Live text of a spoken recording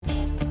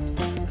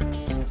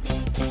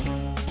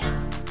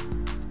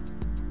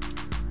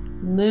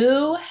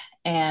Moo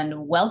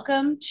and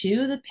welcome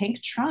to the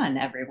Pinktron,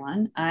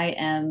 everyone. I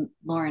am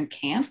Lauren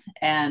Camp,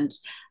 and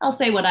I'll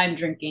say what I'm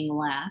drinking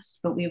last,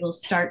 but we will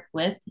start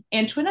with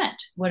Antoinette.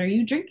 What are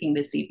you drinking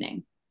this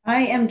evening?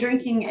 I am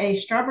drinking a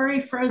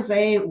strawberry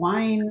frosé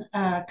wine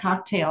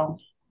cocktail.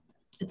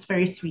 It's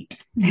very sweet.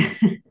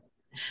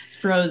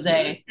 Froze.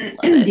 Love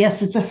it.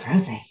 Yes, it's a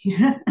frosé.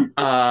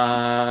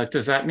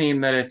 Does that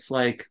mean that it's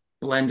like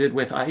blended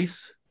with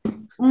ice?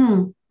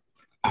 Mm.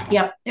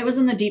 Yep, it was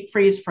in the deep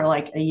freeze for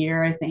like a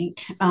year, I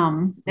think.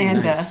 Oh,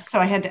 And nice. so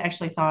I had to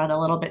actually thaw it a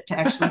little bit to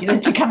actually get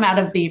it to come out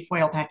of the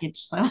foil package.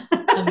 So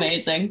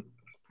Amazing.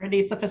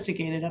 pretty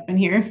sophisticated up in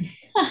here.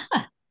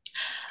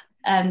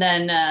 And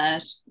then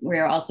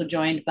we're also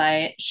joined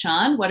by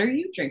Sean. What are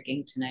you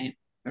drinking tonight?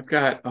 I've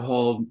got a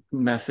whole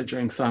mess of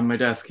drinks on my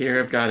desk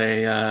here. I've got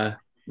a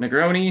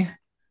Negroni,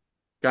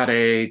 got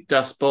a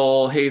Dust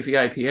Bowl Hazy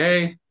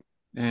IPA,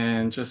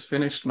 and just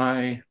finished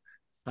my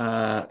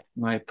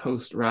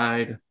post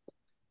ride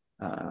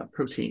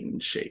protein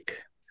shake.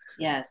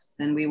 Yes,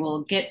 and we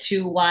will get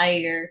to why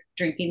you're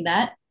drinking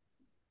that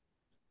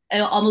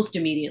almost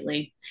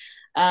immediately.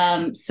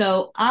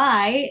 So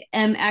I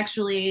am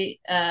actually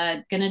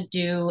gonna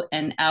do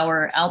an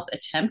hour Alp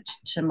attempt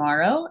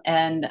tomorrow,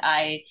 and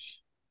I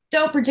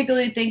don't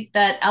particularly think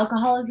that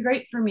alcohol is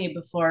great for me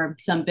before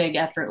some big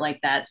effort like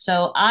that.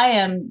 So I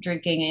am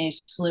drinking a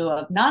slew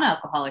of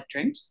non-alcoholic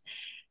drinks,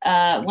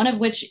 one of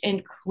which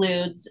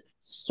includes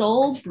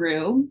Soul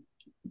Brew,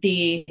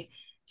 the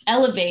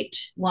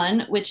Elevate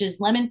one, which is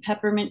lemon,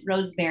 peppermint,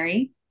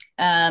 rosemary.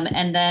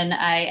 And then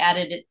I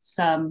added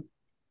some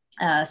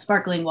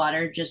sparkling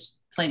water, just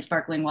plain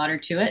sparkling water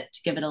to it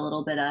to give it a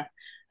little bit of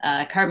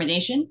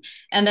carbonation.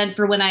 And then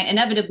for when I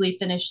inevitably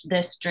finish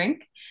this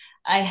drink,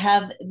 I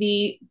have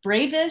the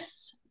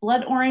Bravest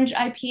Blood Orange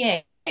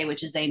IPA,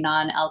 which is a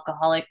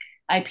non-alcoholic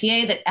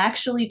IPA that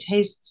actually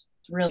tastes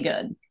really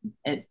good.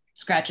 It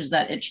scratches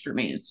that itch for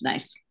me. It's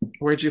nice.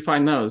 Where'd you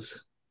find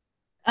those?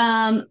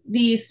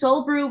 The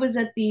Soul Brew was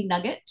at the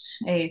Nugget,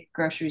 a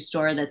grocery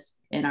store that's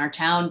in our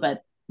town,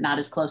 but not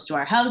as close to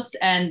our house.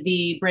 And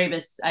the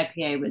Bravest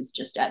IPA was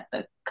just at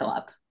the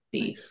Co-op,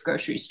 the Nice.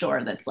 grocery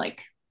store that's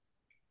like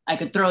I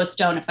could throw a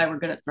stone if I were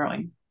good at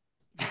throwing.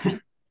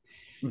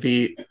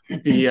 The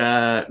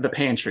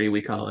pantry,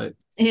 we call it.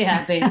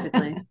 Yeah,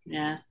 basically.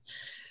 Yeah.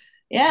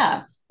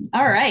 Yeah.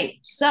 All right.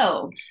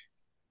 So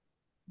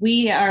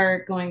we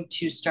are going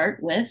to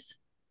start with,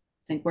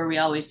 I think, where we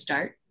always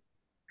start,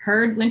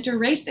 herd winter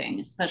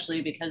racing,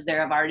 especially because there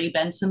have already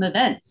been some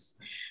events.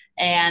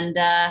 And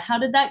how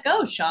did that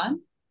go, Sean?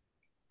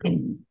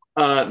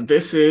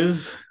 This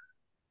is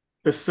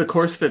a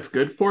course that's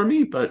good for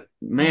me, but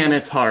man,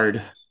 it's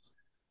hard.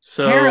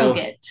 So,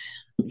 Harrogate.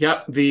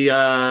 yep,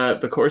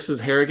 the course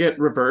is Harrogate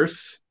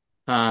reverse.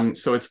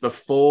 So it's the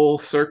full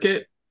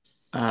circuit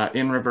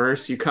in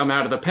reverse. You come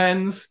out of the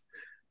pens,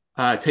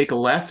 take a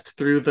left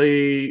through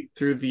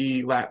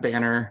the lap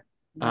banner,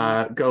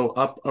 go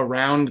up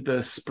around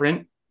the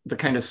sprint, the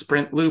kind of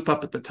sprint loop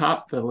up at the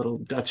top, the little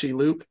Dutchy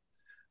loop,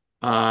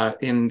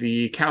 in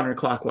the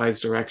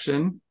counterclockwise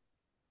direction.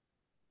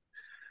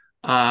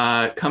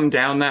 Come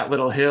down that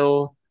little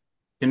hill,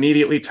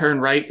 immediately turn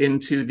right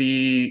into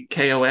the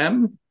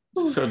KOM.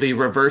 So the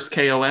reverse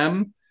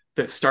KOM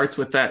that starts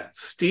with that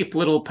steep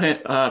little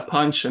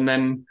punch, and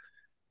then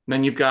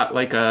you've got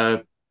like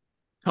a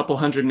couple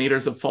hundred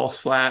meters of false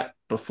flat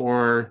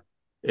before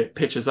it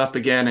pitches up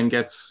again and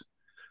gets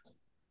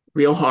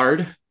real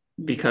hard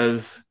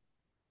because,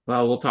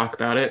 well, we'll talk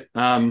about it.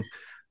 Come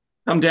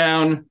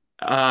down.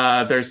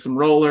 There's some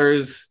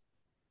rollers.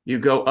 You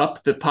go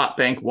up the pot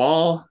bank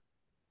wall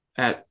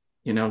at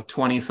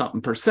 20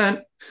 something percent.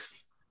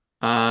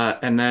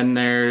 And then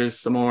there's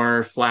some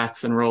more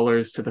flats and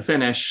rollers to the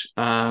finish.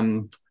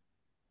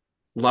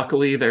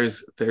 Luckily,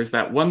 there's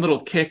that one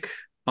little kick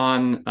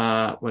on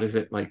what is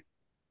it, like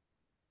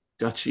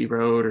Dutchy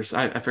Road, or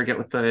I forget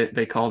what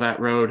they call that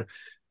road.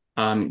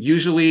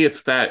 Usually,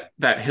 it's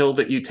that hill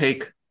that you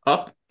take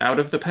up out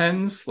of the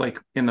pens, like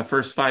in the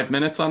first 5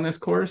 minutes on this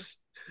course.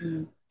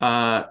 Mm.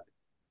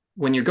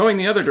 When you're going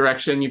the other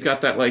direction, you've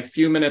got that like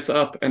few minutes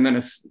up and then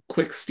a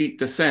quick steep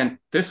descent.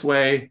 This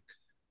way,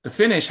 the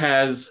finish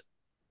has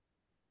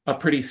a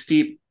pretty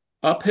steep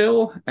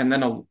uphill and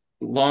then a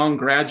long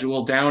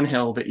gradual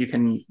downhill that you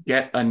can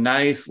get a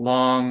nice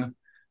long,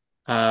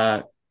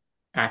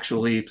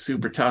 actually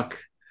super tuck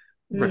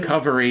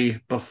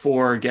recovery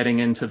before getting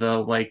into the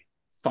like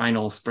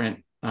final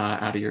sprint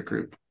out of your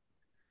group.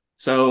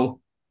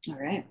 So, All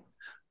right.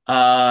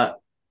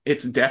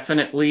 it's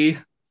definitely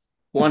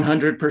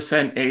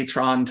 100%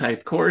 A-tron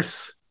type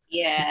course.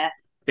 Yeah.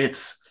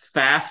 It's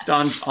fast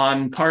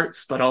on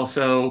parts, but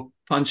also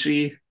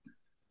punchy.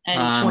 And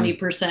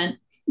 20%.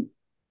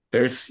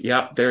 There's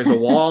a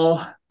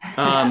wall.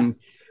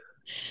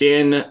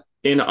 In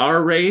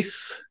our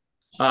race,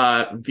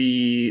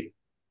 the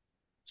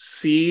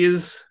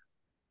C's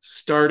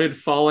started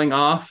falling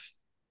off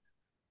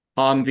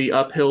on the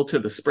uphill to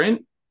the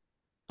sprint.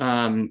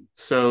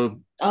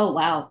 So Oh,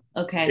 wow.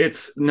 Okay.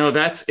 it's no,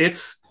 that's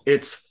it's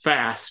it's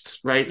fast,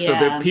 right? So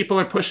the Yeah. people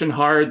are pushing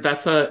hard.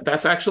 That's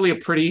actually a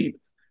pretty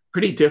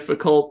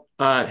difficult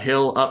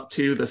hill up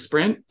to the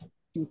sprint,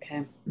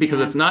 Okay. because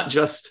Yeah. it's not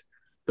just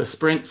the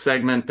sprint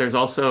segment. There's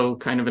also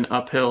kind of an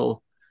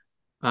uphill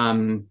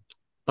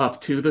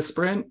up to the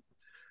sprint.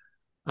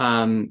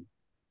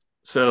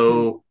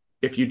 So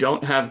if you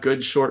don't have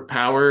good short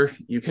power,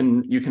 you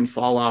can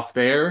fall off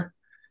there.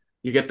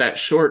 You get that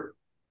short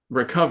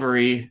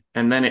recovery,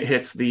 and then it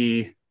hits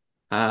the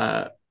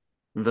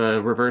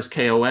reverse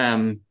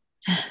KOM,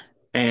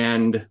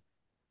 and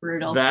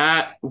Brutal.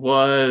 that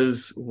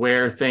was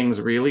where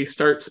things really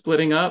start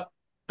splitting up.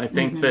 I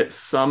think Mm-hmm. that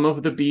some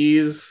of the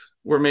Bs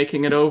were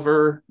making it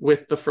over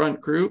with the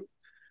front group,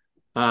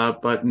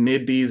 but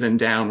mid Bs and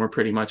down were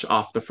pretty much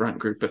off the front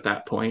group at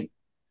that point.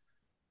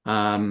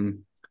 I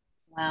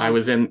Wow.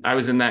 was in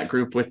that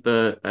group with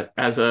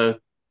as a,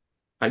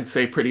 I'd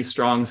say, pretty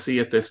strong C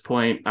at this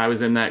point. I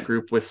was in that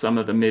group with some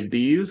of the mid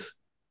Bs,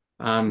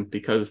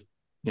 because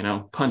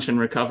punch and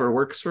recover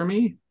works for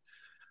me.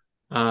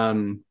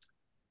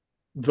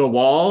 The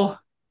wall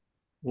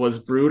was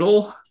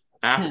brutal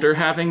after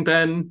having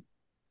been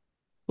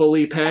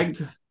fully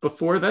pegged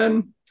before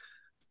then,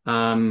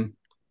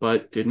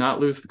 but did not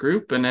lose the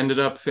group and ended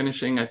up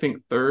finishing, I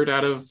think, third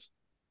out of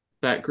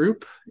that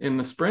group in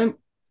the sprint.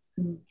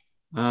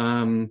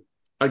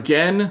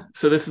 Again,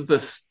 so this is the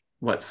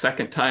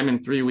second time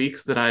in 3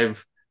 weeks that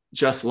I've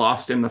just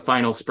lost in the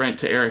final sprint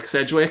to Eric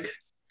Sedgwick.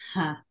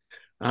 Huh.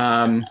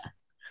 I'm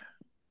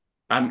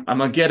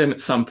gonna get him at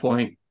some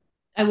point.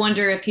 I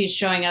wonder if he's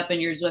showing up in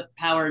your Zwift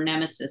Power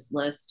Nemesis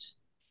list.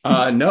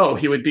 No,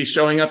 he would be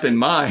showing up in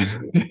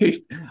mine.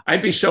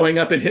 I'd be showing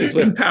up in his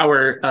with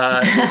power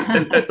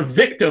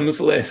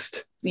victims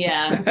list.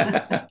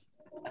 Yeah.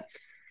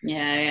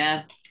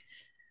 Yeah.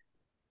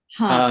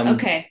 Huh. Um,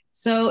 Okay.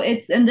 So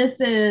and this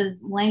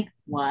is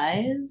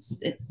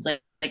lengthwise. It's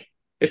like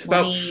it's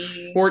about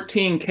 20.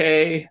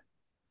 14K.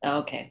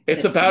 Okay.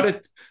 It's 15. about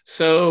it.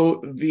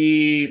 So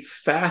the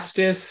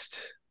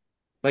fastest,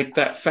 like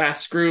that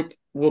fast group,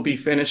 will be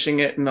finishing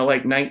it in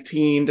the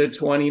 19 to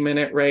 20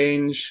 minute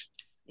range.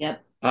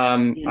 Yep.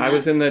 I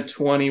was in the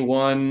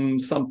 21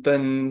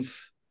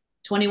 somethings.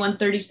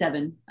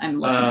 21:37. I'm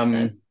looking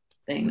at the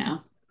thing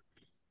now.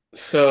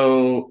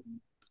 So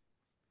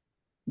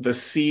the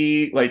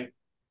C,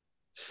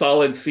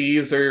 solid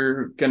C's,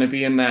 are going to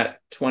be in that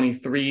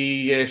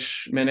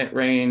 23-ish minute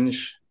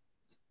range.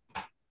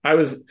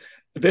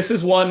 This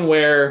is one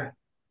where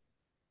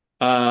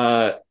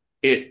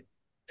it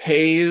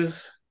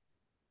pays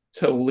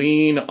to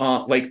lean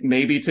on,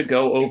 maybe to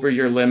go over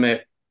your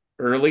limit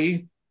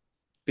early,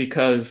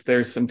 because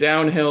there's some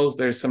downhills,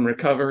 there's some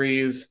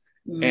recoveries.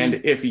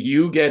 And if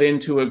you get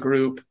into a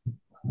group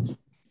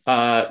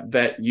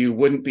that you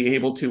wouldn't be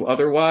able to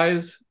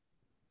otherwise,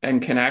 and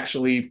can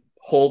actually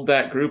hold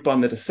that group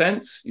on the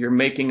descents, you're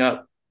making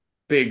up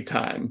big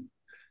time.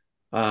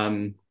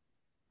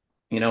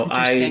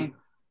 Interesting.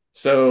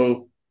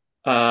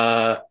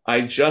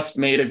 I just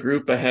made a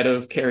group ahead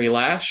of Carrie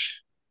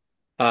Lash.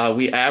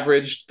 We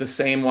averaged the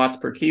same watts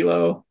per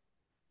kilo,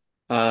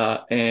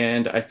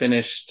 and I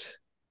finished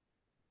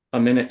a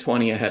minute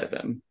 20 ahead of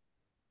him.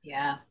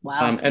 Yeah.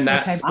 Wow. And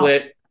that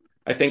split,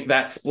 I think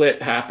that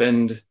split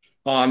happened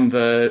on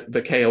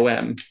the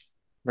KOM,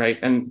 right?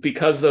 And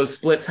because those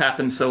splits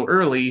happen so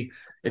early,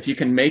 if you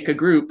can make a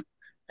group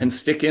and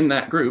stick in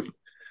that group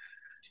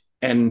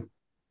and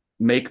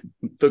make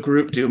the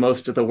group do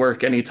most of the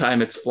work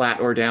anytime it's flat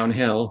or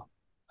downhill,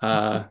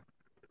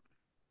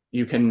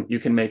 you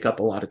can make up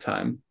a lot of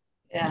time.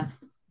 Yeah.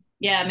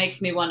 Yeah, it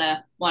makes me want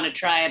to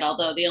try it.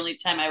 Although the only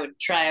time I would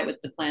try it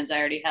with the plans I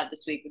already have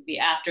this week would be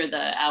after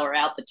the hour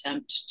Alp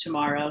attempt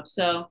tomorrow.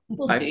 So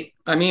we'll see.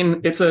 I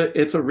mean, it's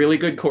a really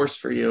good course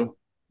for you.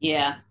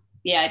 Yeah.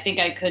 I think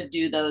I could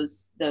do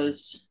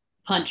those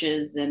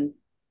punches, and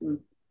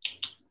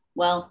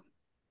well,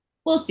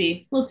 we'll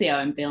see. We'll see how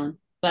I'm feeling.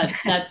 But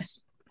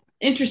that's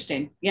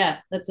interesting. Yeah,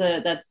 that's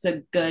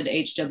a good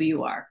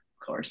HWR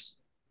course.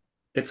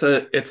 It's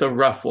a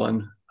rough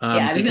one.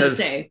 Yeah, I was gonna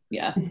say,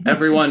 yeah.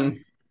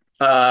 Everyone,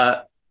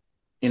 the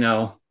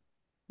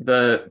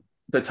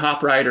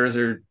top riders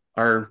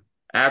are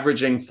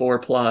averaging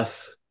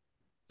 4+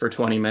 for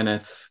 20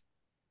 minutes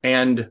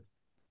and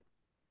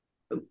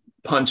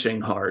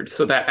punching hard.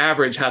 So that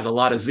average has a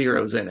lot of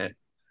zeros in it.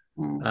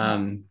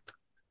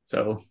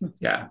 So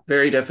yeah,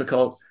 very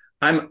difficult.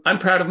 I'm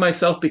proud of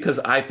myself because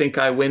I think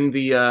I win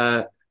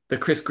the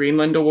Chris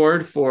Greenland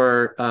Award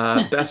for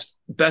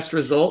best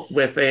result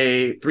with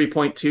a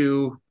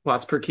 3.2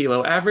 watts per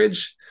kilo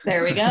average.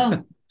 There we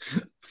go.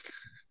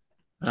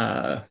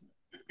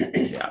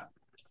 Yeah.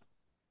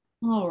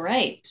 All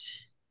right.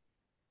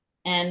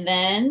 And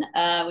then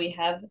we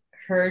have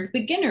herd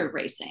beginner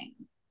racing.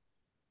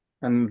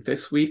 And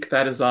this week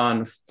that is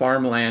on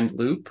Farmland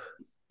Loop.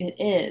 It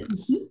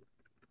is.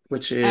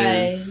 Which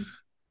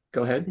is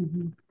go ahead.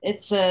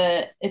 It's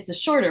a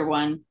shorter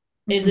one.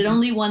 Is it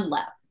only one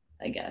lap,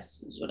 I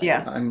guess, is what I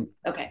was.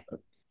 Okay.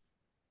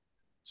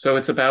 So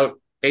it's about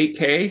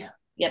 8K.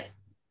 Yep.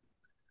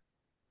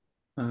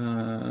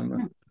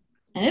 And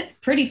It's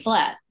pretty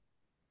flat.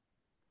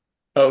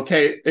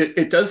 Okay,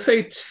 it does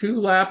say 2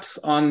 laps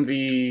on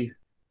the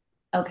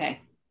Okay.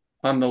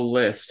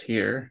 list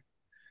here.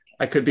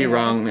 I could be Yeah,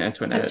 wrong, it's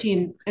Antoinette.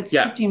 15. It's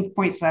Yeah,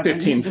 15.7. Is that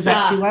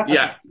 15.6. 2 laps?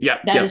 Yeah, Okay. yeah,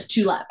 That yep. is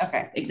 2 laps.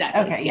 Okay.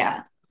 Exactly. Okay.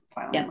 Yeah.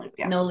 Silent Yep. loop.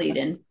 Yeah. No lead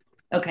in.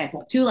 Okay.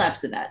 Cool. 2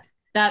 laps of that.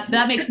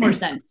 That makes more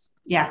sense.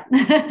 Yeah.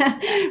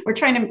 We're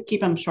trying to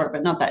keep them short,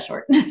 but not that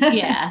short.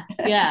 Yeah.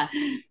 Yeah.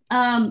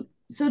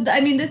 So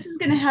I mean, this is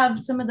going to have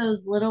some of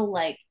those little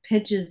like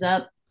pitches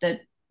up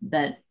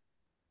that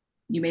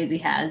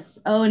Umezi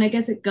has. Oh, and I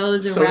guess it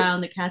goes So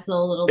around the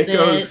castle a little it bit.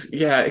 goes,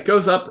 yeah, it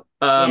goes up.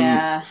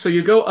 Yeah. So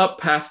you go up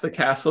past the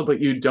castle, but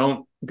you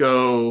don't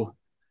go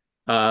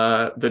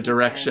the Okay.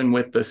 direction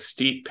with the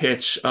steep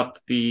pitch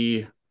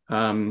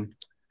um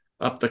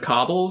up the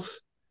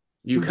cobbles.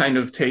 You kind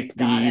of take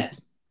Got the it.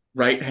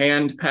 right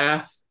hand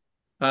path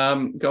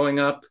going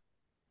up,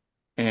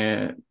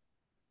 and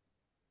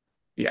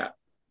yeah.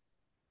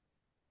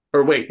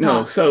 Or wait, no,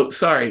 Huh. so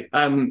sorry.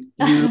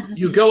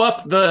 You go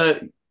up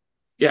the,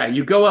 yeah,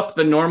 you go up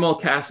the normal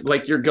castle,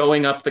 like you're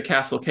going up the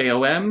castle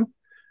KOM,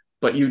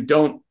 but you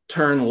don't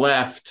turn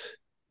left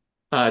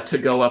to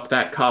go up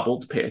that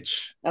cobbled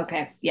pitch.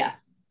 Okay. Yeah.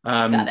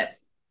 Got Um, it.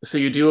 so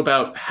you do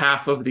about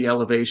half of the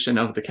elevation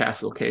of the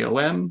castle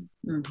KOM,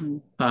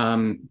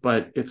 Mm-hmm.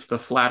 but it's the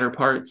flatter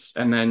parts,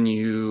 and then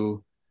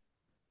you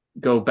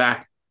go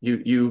back.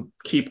 You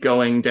keep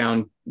going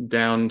down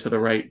to the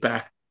right,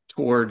 back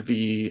toward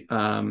the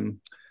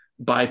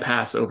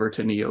bypass over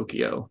to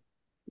Neokio,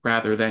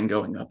 rather than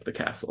going up the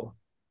castle.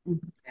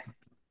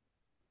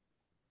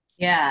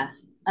 Yeah.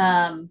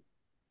 Um,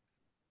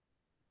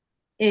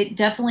 it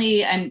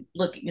definitely, I'm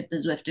looking at the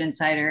Zwift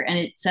Insider and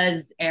it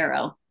says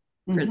arrow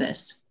for Mhm.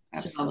 this.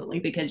 Absolutely.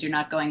 So, because you're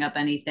not going up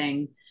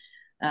anything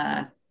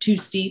too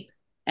steep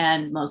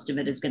and most of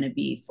it is going to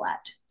be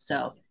flat.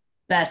 So,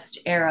 best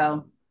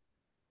arrow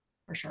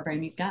For sure.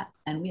 frame you've got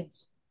and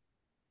wheels.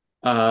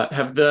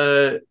 Have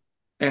the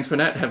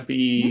Antoinette,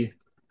 Mhm.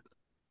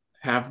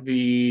 have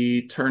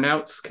the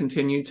turnouts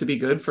continued to be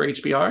good for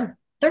HBR?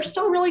 They're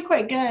still really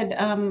quite good.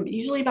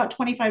 Usually about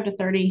 25 to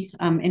 30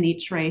 in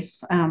each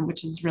race,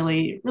 which is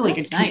really, really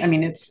That's good. I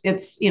mean, nice.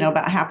 it's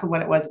about half of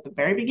what it was at the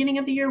very beginning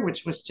of the year,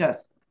 which was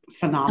just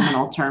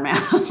phenomenal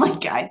turnout.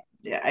 Like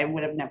I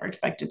would have never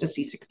expected to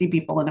see 60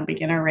 people in a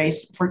beginner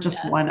race for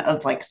just Yeah. one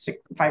of like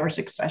 5 or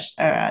 6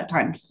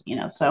 times,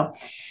 So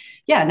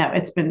yeah, no,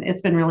 it's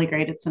been really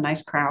great. It's a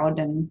nice crowd,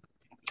 and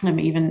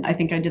even I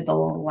think I did the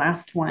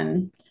last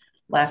one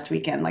last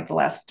weekend, like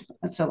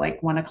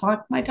like 1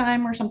 o'clock my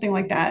time or something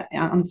like that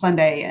on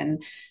Sunday,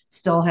 and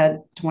still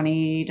had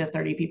 20 to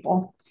 30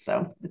 people.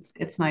 So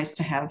it's nice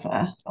to have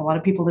a lot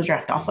of people to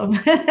draft off of.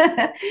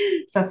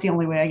 So that's the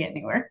only way I get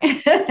anywhere.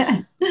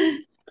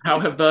 How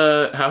have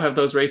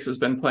those races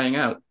been playing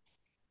out?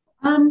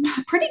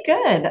 Pretty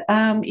good.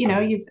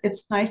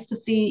 It's nice to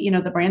see,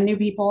 the brand new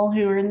people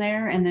who are in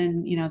there. And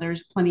then,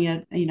 there's plenty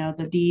of,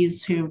 the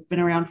D's who've been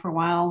around for a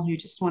while who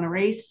just want to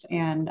race.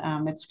 And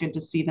it's good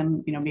to see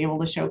them, be able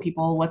to show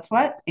people what's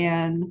what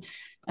and,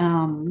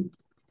 um,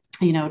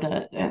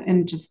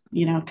 and just,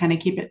 kind of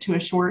keep it to a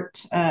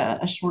short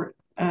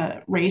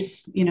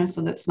race,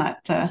 so that's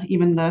not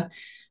even the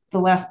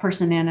last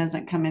person in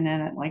isn't coming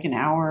in at like an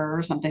hour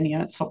or something.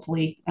 It's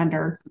hopefully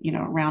under,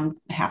 around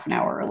half an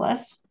hour or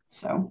less.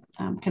 So,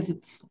 because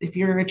if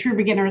you're a true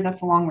beginner,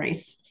 that's a long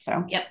race.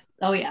 So, Yep.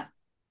 Oh yeah.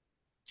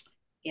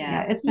 yeah,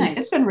 Yeah. it's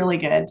Nice. been really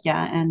good.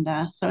 Yeah,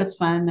 and so it's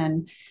fun,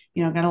 and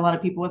got a lot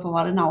of people with a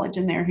lot of knowledge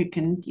in there who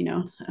can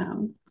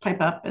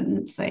pipe up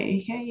and say,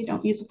 hey, you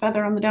don't use a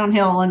feather on the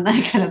downhill and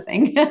that kind of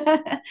thing.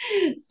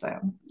 So,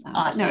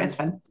 but no, it's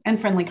Awesome. fun,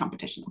 and friendly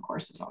competition, of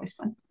course, is always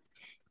fun.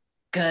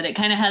 Good. It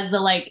kind of has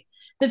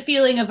the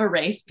feeling of a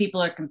race.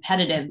 People are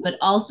competitive, but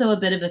also a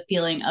bit of a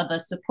feeling of a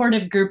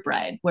supportive group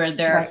ride where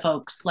there are Right.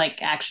 folks like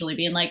actually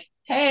being like,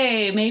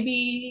 hey,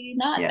 maybe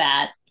not Yeah.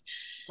 that.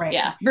 Right.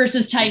 Yeah.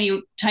 Versus Yeah.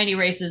 tiny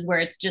races where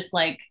it's just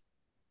like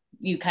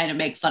you kind of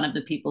make fun of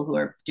the people who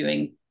are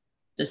doing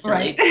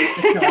Right.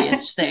 the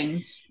silliest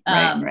things.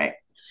 Right. Right.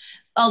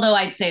 Although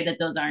I'd say that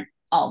those aren't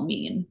all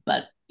mean,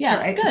 but yeah,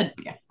 Right. good.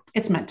 Yeah.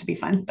 It's meant to be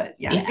fun, but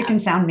yeah, it Yeah. can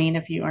sound mean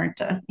if you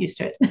aren't used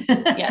to it.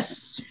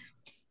 Yes.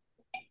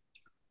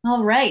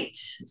 All right.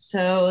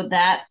 So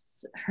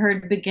that's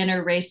herd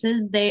beginner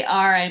races. They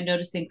are, I'm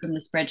noticing from the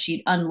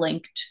spreadsheet,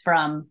 unlinked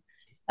from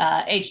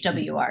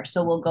HWR.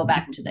 So we'll go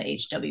back to the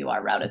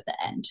HWR route at the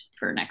end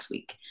for next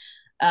week.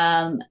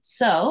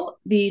 So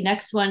the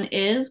next one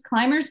is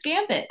Climber's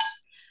Gambit,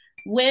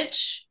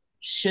 which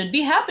should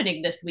be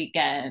happening this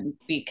weekend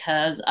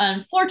because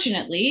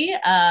unfortunately,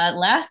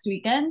 last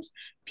weekend,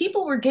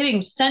 people were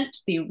getting sent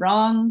the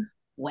wrong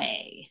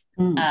way.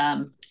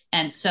 Mm.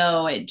 And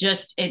so it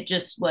just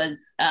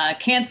was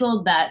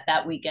canceled.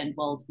 That weekend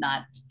will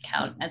not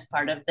count as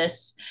part of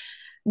this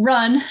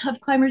run of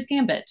Climbers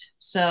Gambit.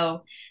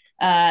 So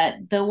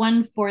the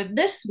one for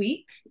this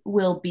week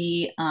will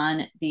be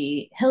on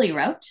the hilly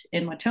route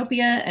in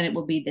Watopia, and it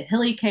will be the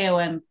hilly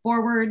KOM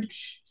forward.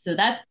 So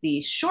that's the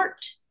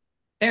short,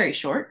 very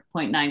short,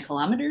 0.9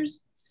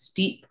 kilometers,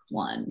 steep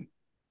one.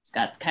 It's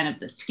got kind of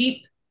the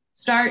steep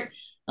start,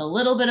 a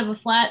little bit of a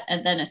flat,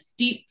 and then a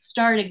steep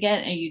start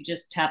again, and you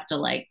just have to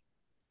like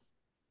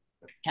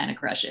kind of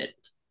crush it.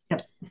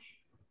 Yep.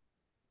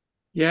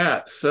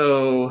 Yeah,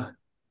 so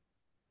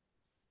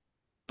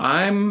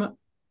I'm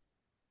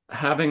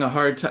having a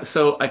hard time.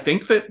 So I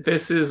think that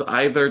this is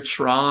either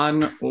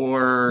Tron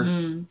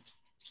or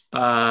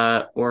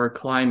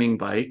climbing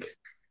bike.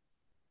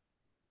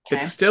 It's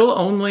Okay. still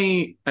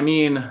only, I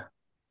mean,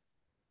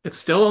 it's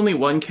still only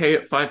 1K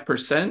at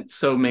 5%.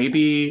 So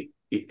maybe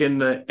in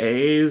the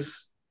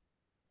A's,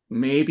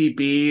 maybe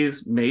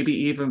B's, maybe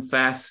even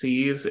fast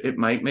C's, it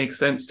might make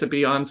sense to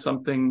be on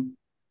something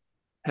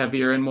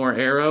heavier and more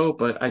aero,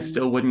 but I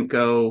still wouldn't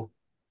go,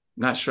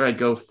 not sure I'd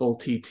go full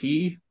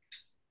TT.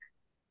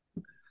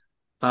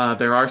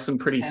 There are some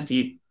pretty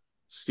Okay.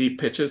 steep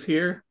pitches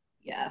here.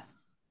 Yeah.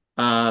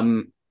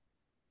 But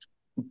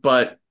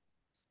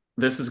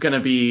this is going to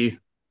be,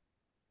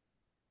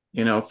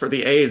 for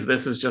the A's,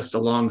 this is just a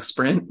long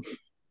sprint.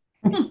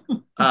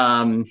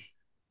 um,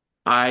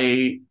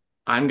 I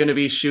I'm going to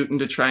be shooting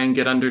to try and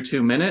get under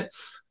 2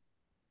 minutes.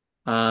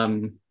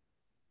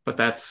 But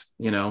that's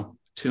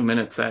 2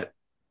 minutes at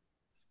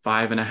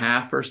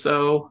 5.5 or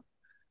so.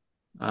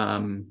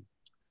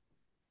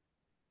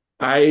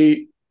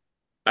 I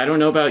I don't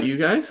know about you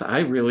guys. I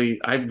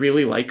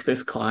really like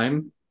this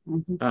climb.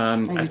 I I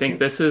do think too.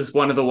 this is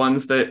one of the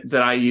ones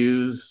that I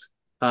use.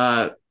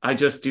 I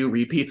just do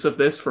repeats of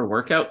this for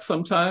workouts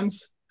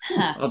sometimes.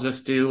 Huh. I'll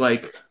just do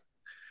like,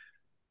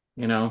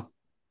 you know,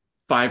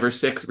 5 or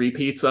 6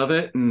 repeats of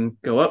it and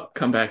go up,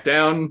 come back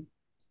down,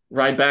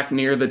 ride back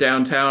near the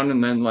downtown,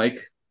 and then like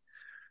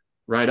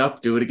ride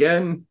up, do it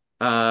again.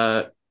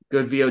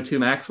 Good VO2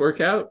 max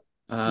workout.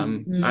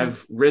 Mm,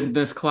 I've ridden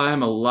this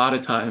climb a lot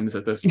of times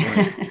at this point.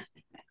 Yeah,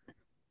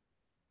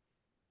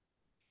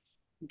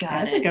 got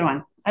that's a it. good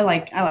one. I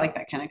like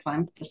that kind of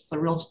climb. Just the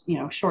real,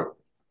 short,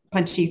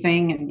 punchy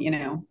thing,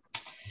 and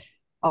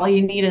all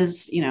you need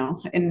is,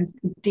 in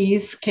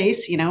Dee's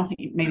case,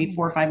 maybe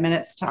 4 or 5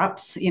 minutes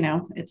tops.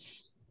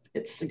 It's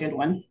a good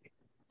one.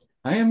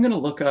 I am going to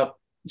look up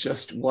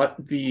just what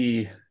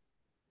the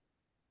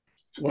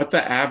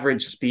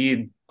average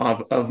speed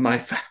of my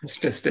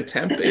fastest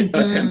attempt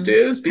Mhm.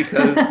 is,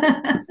 because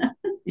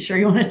You sure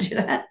you want to do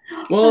that?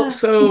 well,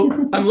 so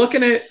I'm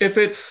looking at if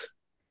it's,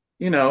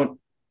 you know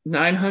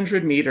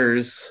 900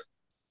 meters.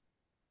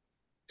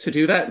 To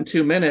do that in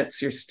 2 minutes,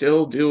 you're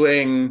still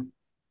doing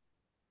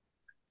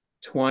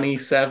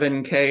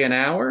 27K an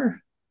hour,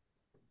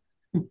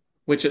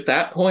 which at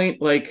that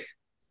point, like,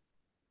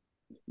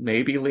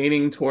 maybe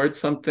leaning towards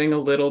something a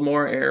little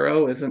more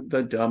aero isn't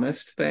the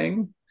dumbest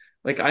thing.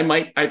 Like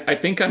I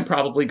think I'm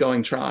probably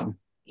going Tron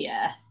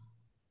Yeah.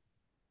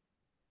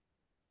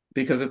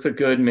 because it's a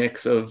good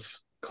mix of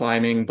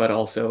climbing but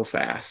also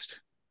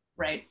fast.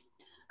 Right.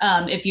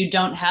 If you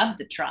don't have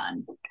the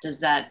Tron, does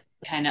that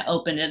kind of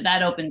open it?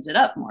 That opens it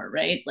up more,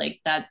 right? Like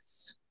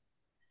that's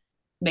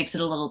makes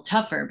it a little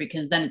tougher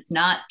because then it's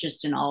not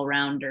just an all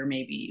rounder.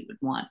 Maybe you would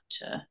want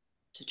to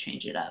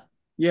change it up.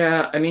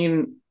 Yeah, I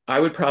mean, I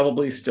would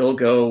probably still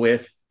go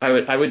with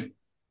I would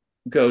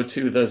go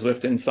to the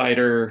Zwift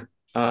Insider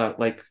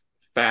like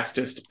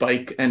fastest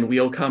bike and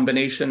wheel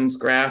combinations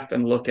graph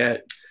and look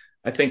at.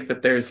 I think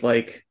that there's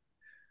like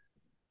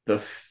the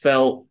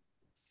felt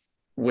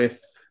with,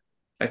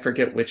 I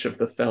forget which of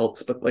the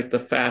felts, but like the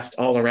fast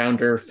all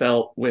arounder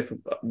felt with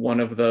one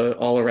of the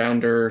all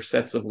arounder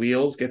sets of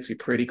wheels gets you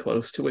pretty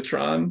close to a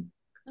Tron.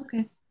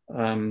 Okay.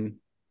 Um,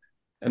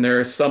 and there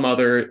are some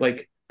other,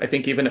 like, I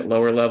think even at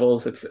lower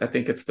levels, I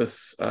think it's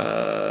this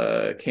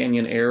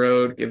Canyon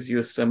Aero gives you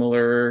a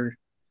similar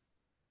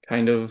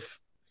kind of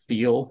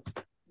feel.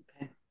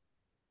 Okay.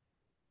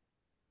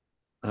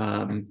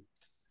 Um,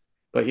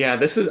 but yeah,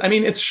 this is, I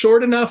mean, it's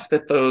short enough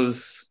that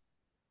those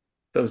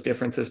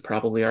differences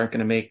probably aren't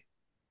going to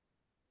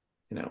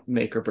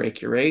make or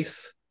break your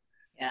race.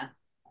 Yeah.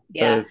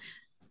 Yeah. The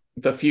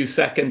the few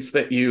seconds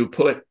that you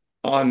put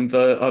on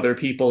the other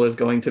people is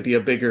going to be a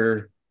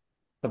bigger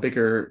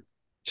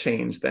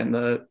change than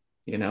the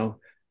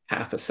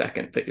half a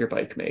second that your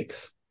bike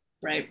makes.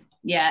 Right.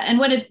 Yeah. And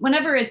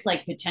whenever it's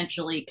like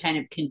potentially kind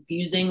of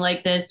confusing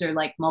like this or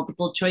like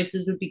multiple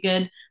choices would be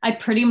good, I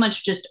pretty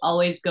much just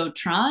always go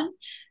Tron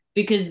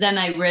because then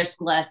I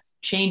risk less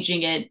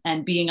changing it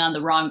and being on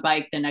the wrong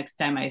bike the next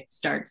time I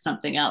start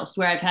something else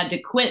where I've had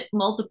to quit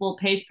multiple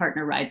pace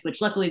partner rides,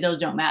 which luckily those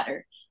don't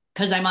matter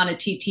because I'm on a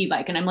TT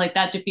bike and I'm like,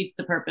 that defeats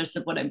the purpose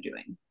of what I'm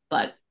doing.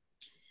 But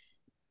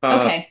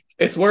okay.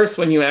 It's worse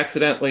when you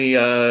accidentally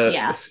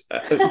Yeah.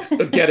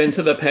 get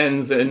into the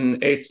pens in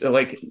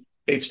like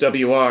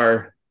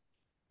HWR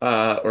or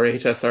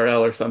HSRL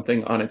or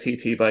something on a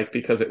TT bike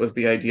because it was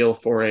the ideal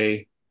for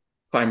a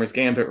climber's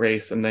gambit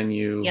race, and then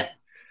you Yep.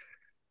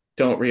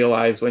 don't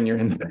realize when you're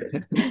in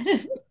the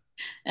pens.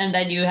 And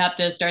then you have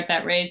to start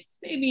that race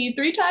maybe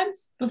 3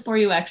 times before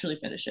you actually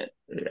finish it.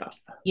 Yeah.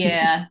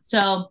 Yeah.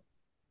 So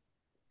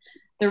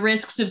the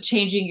risks of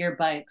changing your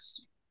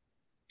bikes.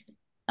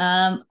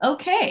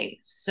 Okay,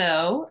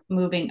 so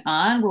moving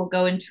on, we'll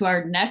go into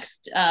our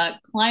next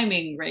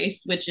climbing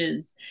race, which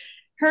is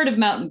herd of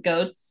mountain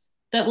goats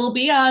that will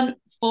be on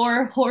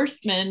four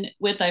horsemen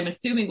with, I'm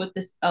assuming, with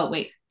this. Oh,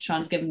 wait,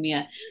 Sean's giving me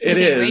a It with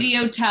a is.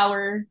 radio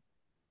tower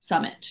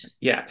summit.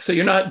 Yeah, so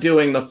you're not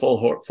doing the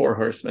full four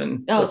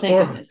horsemen. Oh, The thank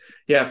four, goodness.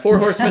 yeah, four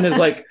horsemen is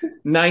like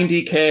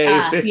 90K,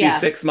 Yeah,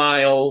 56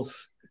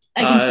 miles,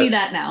 I can see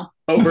that now.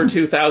 over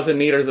 2,000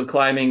 meters of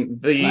climbing.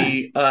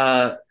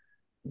 What?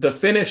 The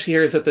finish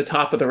here is at the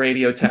top of the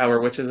radio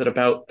tower, which is at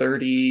about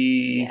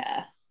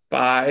Yeah.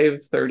 35,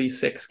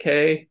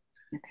 36K.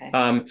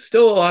 Okay.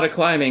 Still a lot of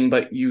climbing,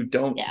 but you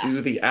don't Yeah.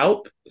 do the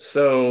Alp,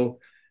 so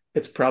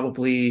it's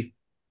probably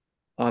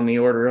on the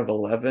order of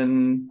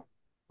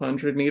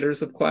 1,100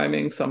 meters of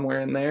climbing, somewhere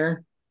in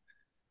there.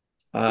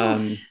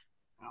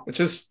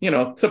 Which is,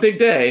 it's a big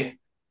day,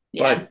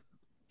 Yeah. but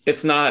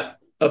it's not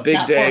a big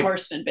Not day. four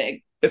horsemen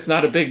big. It's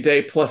not a big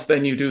day. Plus,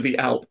 then you do the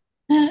Alp.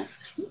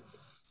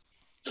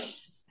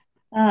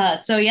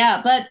 So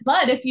yeah, but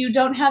if you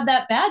don't have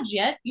that badge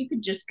yet, you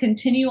could just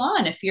continue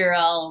on if you're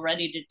all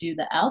ready to do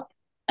the Alp.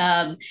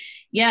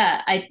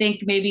 Yeah, I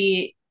think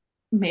maybe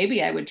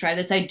I would try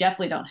this. I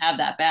definitely don't have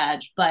that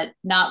badge, but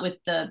not with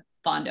the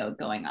Fondo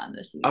going on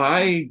this weekend.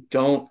 I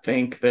don't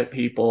think that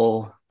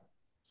people.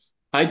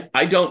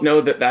 I don't know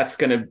that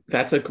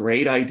that's a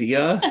great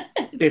idea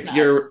if not.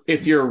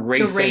 you're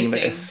racing racing.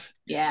 this.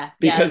 Yeah,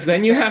 because yeah,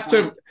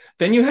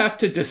 then you have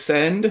to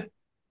descend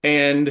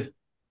and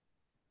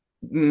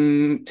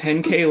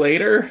 10K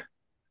later,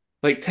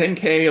 like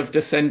 10K of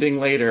descending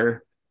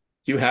later,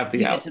 you have the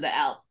you Alp. get to the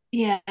Alp.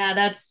 Yeah,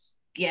 that's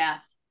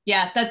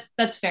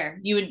fair.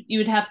 You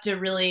would have to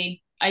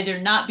really either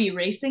not be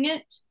racing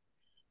it,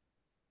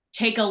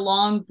 take a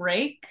long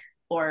break,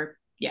 or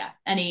yeah,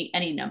 any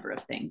number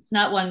of things.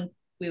 Not one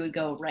we would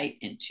go right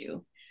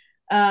into.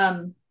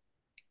 Um,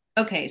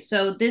 okay,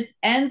 so this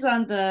ends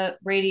on the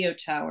radio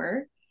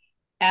tower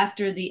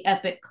after the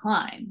epic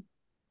climb.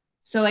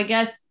 So I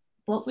guess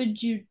what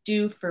would you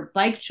do for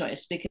bike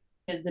choice?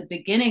 Because the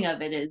beginning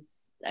of it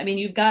is, I mean,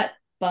 you've got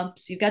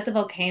bumps, you've got the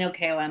volcano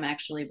KOM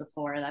actually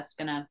before. That's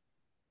gonna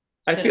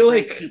I gonna feel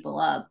break like people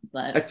up,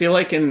 but I feel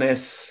like in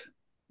this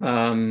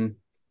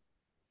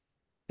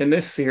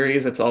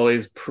series, it's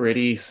always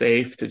pretty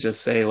safe to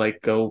just say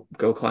like go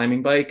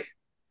climbing bike.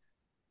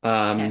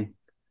 okay.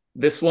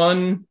 This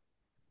one,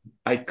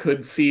 I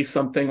could see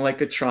something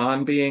like a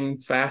Tron being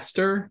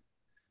faster.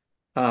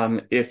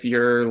 If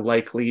you're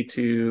likely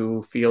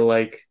to feel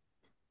like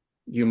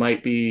you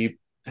might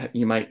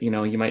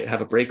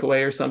have a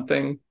breakaway or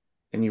something,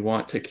 and you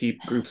want to keep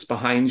groups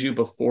behind you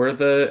before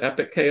the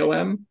epic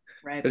KOM,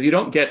 Right. because you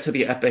don't get to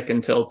the epic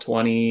until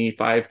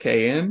 25K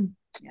in.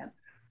 Yeah.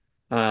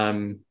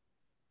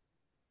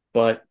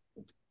 But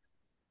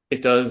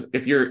it does,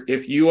 if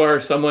you are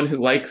someone who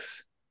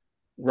likes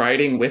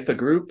riding with a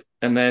group,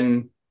 and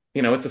then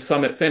it's a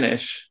summit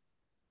finish,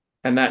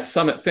 and that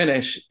summit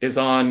finish is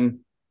on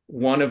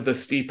one of the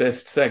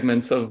steepest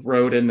segments of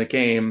road in the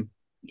game.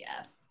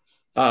 Yeah.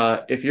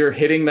 If you're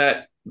hitting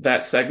that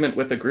segment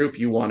with a group,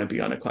 you want to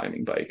be on a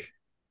climbing bike.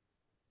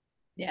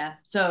 Yeah.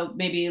 So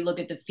maybe look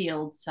at the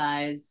field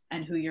size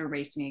and who you're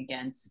racing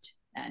against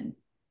and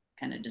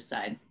kind of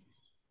decide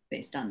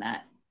based on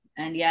that.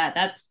 And yeah,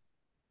 that's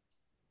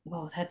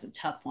a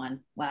tough one.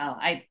 Wow.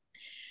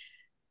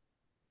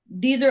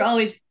 These are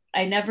always,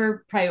 I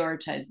never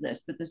prioritize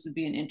this, but this would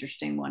be an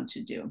interesting one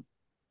to do.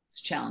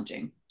 It's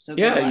challenging. So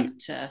good luck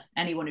to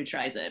anyone who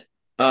tries it.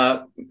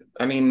 I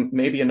mean,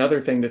 maybe another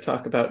thing to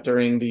talk about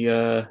during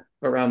the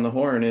Around the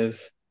Horn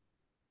is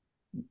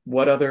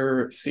what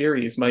other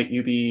series might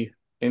you be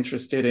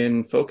interested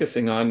in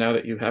focusing on now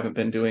that you haven't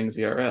been doing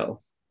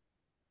ZRL?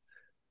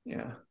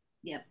 Yeah.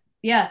 Yep.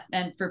 Yeah.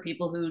 And for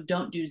people who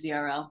don't do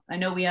ZRL, I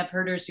know we have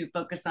herders who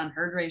focus on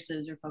herd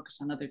races or focus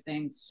on other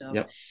things. So,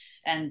 yep.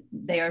 And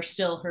they are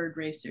still herd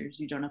racers.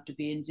 You don't have to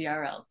be in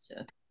ZRL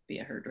to be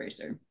a herd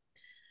racer.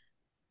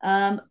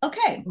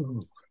 Okay. Ooh.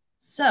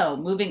 So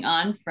moving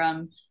on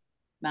from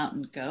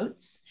mountain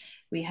goats,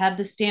 we have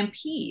the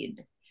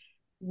Stampede,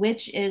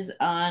 which is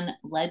on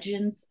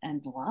Legends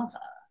and Lava.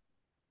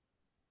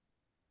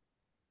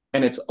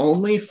 And it's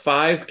only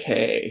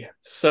 5K.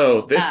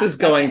 So this is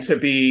going to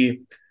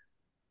be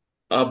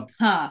a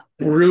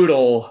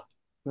brutal,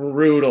 I'm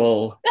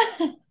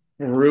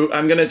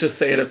going to just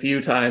say it a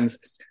few times.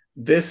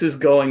 This is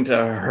going to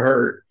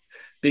hurt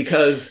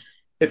because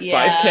it's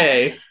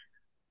 5K,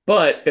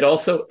 but it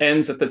also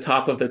ends at the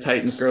top of the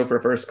Titans Grove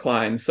reverse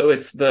climb. So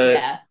it's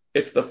the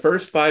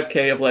first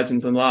 5K of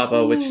Legends and Lava,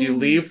 ooh, which you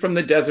leave from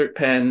the desert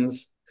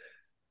pens,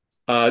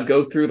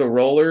 go through the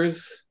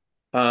rollers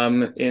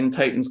in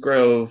Titans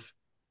Grove,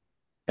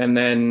 and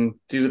then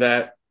do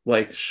that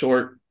like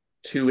short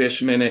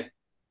 2-ish minute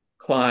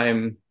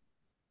climb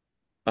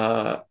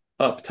up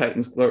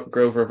Titans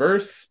Grove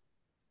reverse.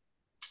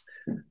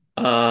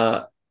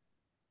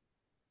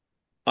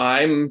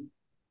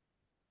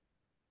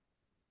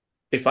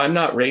 If I'm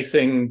not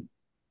racing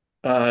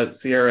the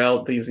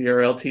ZRL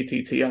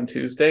TTT on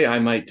Tuesday, I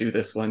might do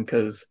this one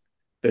because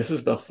this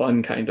is the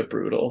fun kind of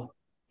brutal.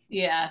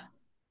 Yeah.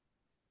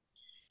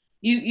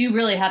 You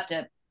really have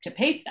to to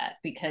pace that,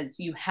 because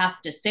you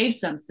have to save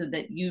some so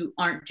that you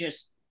aren't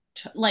just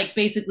like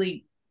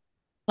basically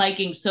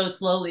biking so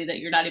slowly that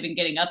you're not even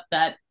getting up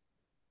that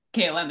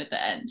KOM at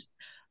the end.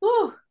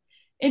 Ooh,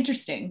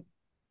 interesting.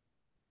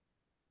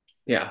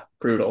 Yeah,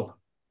 brutal.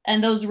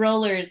 And those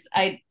rollers,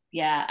 I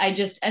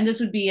just, and this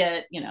would be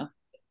a,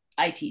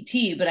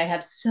 ITT, but I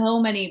have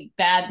so many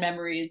bad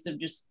memories of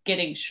just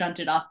getting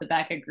shunted off the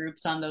back of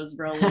groups on those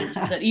rollers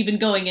that even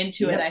going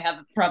into it, Yep.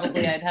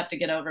 I'd have to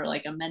get over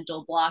like a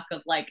mental block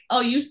of like, oh,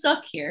 you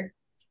suck here.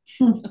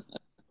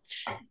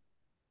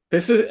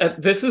 This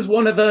is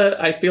one of the,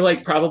 I feel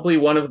like probably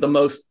one of the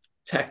most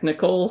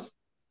technical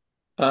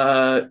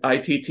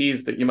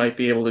ITTs that you might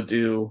be able to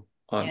do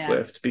on Yeah.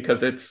 Swift,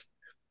 because it's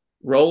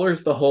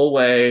rollers the whole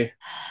way,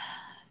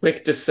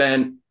 quick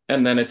descent,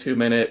 and then a 2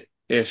 minute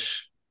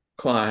ish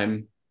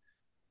climb.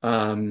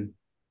 Um,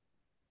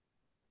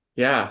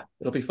 yeah,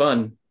 it'll be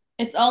fun.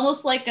 It's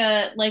almost like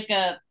a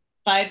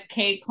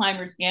 5K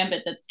climber's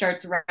gambit that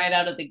starts right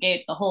out of the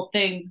gate. The whole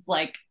thing's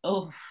like,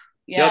 oh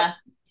Yep. yeah,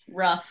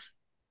 rough,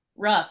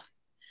 rough.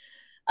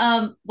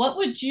 What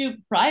would you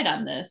ride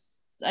on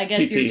this? I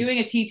guess you're TT. doing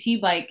a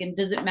TT bike, and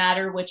does it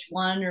matter which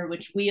one or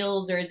which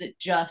wheels, or is it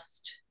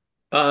just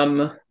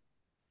Um,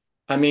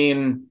 I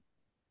mean,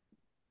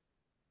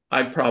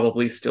 I'd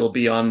probably still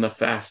be on the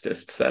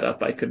fastest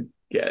setup I could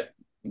get.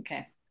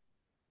 okay?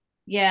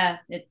 Yeah,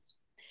 it's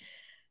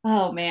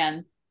oh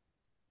man,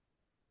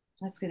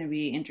 that's gonna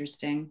be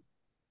interesting.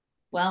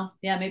 Well,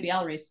 yeah, maybe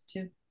I'll race it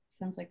too.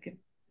 Sounds like it.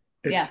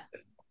 Yeah,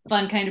 It's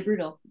fun, kind of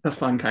brutal. a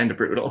fun kind of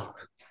brutal.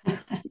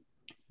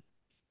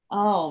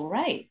 All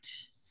right,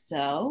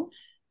 so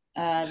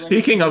let's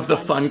Speaking of move the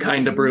on fun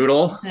kind of to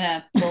brutal,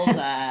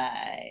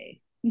 bullseye,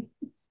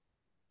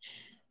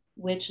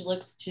 which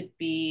looks to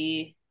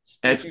be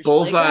it's Sprinter's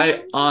bullseye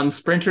Playground. on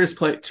Sprinters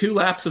Play, 2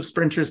 laps of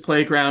Sprinters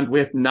Playground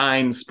with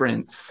 9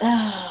 sprints.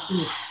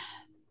 Oh,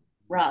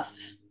 rough.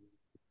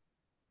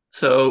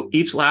 So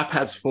each lap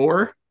has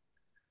four: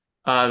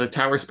 the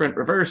Tower Sprint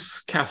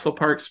Reverse, Castle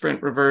Park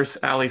Sprint Reverse,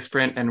 Alley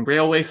Sprint, and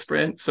Railway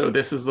Sprint. So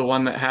this is the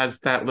one that has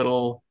that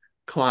little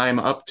climb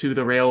up to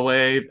the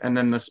railway and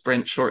then the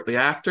sprint shortly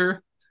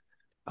after.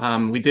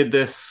 We did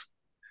this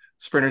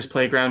Sprinters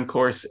Playground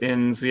course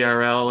in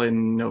ZRL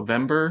in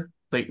November,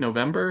 late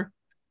November.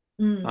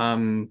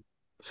 Mm.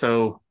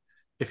 So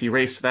if you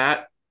raced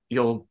that,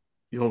 you'll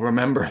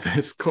remember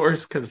this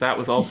course, because that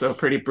was also a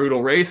pretty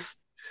brutal race.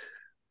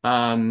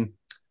 Um,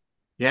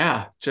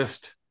 yeah,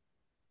 just,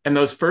 and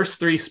those first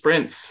 3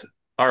 sprints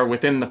are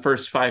within the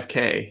first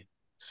 5K.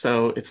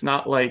 So it's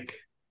not like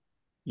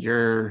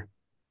you're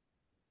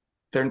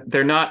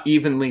they're not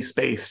evenly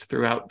spaced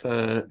throughout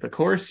the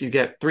course. You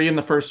get 3 in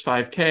the first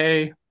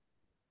 5K.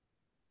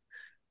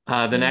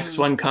 The next Mm.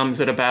 one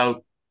comes at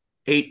about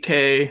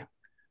 8K,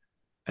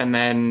 and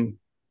then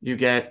you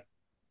get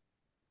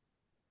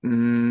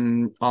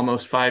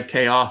almost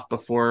 5K off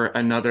before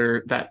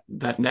another that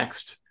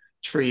next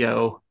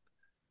trio.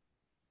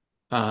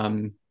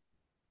 Um,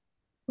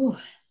 Ooh.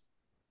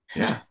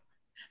 yeah,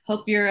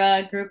 Hope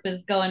your group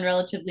is going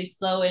relatively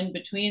slow in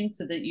between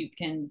so that you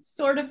can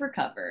sort of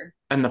recover.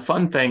 and the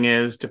fun thing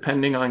is,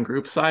 depending on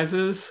group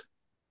sizes,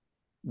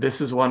 this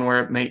is one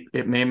where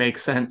it may make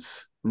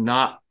sense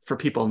not for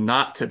people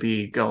not to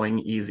be going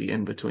easy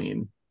in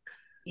between.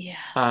 Yeah.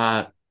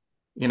 Uh,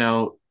 you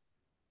know,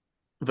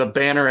 the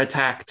banner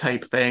attack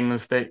type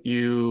things that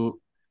you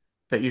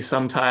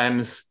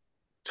sometimes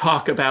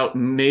talk about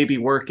maybe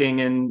working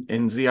in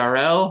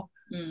ZRL.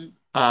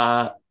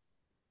 Mm.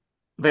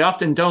 They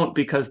often don't,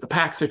 because the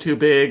packs are too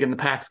big and the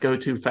packs go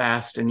too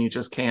fast and you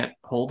just can't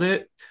hold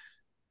it.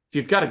 If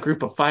you've got a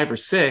group of 5 or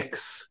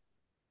 6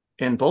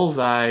 in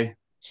bullseye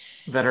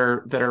that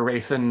are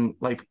racing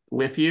like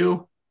with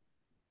you,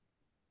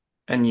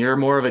 and you're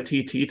more of a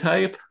TT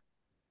type,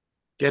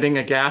 getting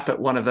a gap at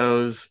one of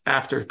those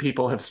after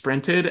people have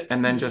sprinted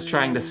and then just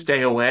trying to Mm.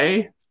 stay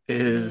away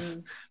is,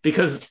 Mm.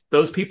 because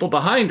those people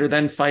behind are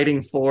then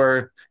fighting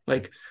for,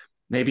 like,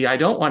 maybe I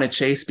don't want to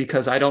chase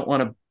because I don't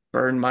want to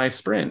burn my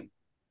sprint.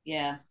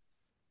 Yeah.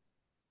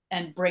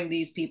 And bring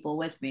these people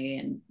with me.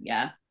 And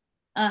yeah.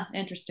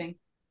 Interesting.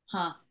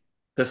 Huh.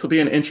 This will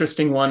be an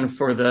interesting one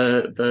for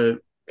the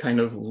kind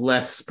of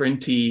less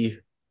sprinty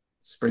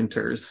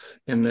sprinters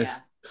in Yeah. this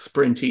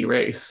sprinty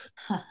race.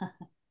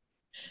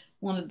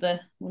 One of the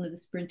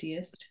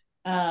sprintiest.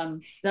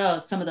 Though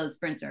some of those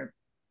sprints are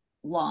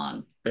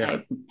long. Yeah,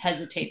 I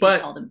hesitate to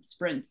but call them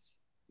sprints.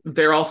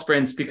 they're all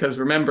sprints, because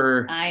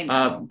remember, I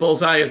know.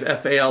 bullseye is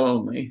FAL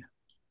only.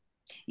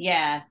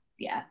 Yeah,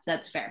 yeah,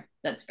 that's fair.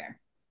 That's fair.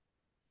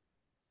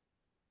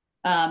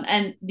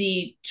 And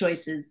the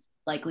choice is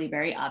likely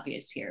very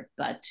obvious here,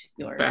 but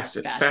your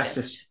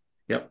Fastest.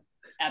 Yep.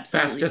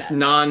 absolutely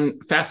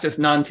Fastest fastest.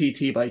 non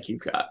TT bike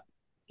you've got.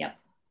 Yep.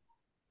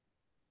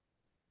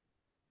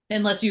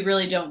 Unless you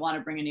really don't want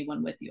to bring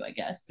anyone with you, I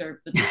guess.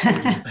 Or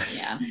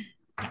yeah.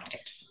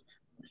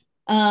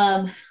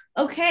 Um,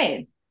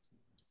 okay.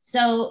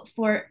 So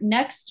for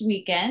next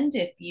weekend,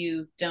 if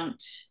you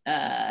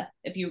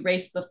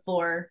race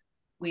before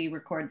we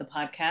record the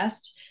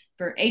podcast,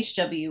 for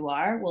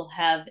HWR, we'll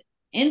have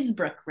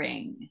Innsbruck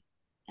Ring.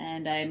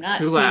 And I'm not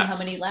Two seeing how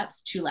many laps.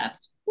 laps. 2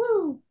 laps.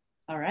 Woo.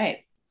 All right.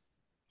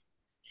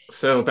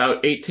 So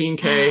about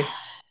 18K.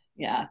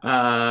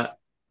 Yeah.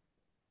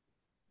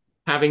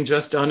 Having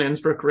just done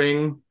Innsbruck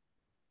Ring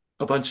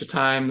a bunch of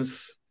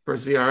times for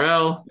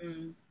ZRL,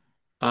 Mm.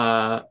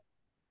 uh,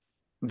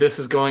 this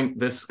is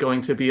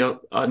going to be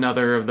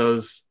another of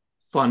those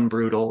fun,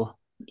 brutal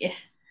Yeah.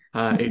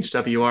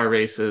 HWR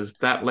races.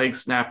 That leg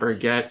snapper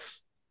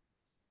gets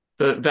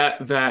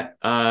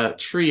that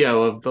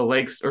trio of the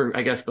legs, or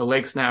I guess the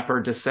leg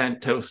snapper,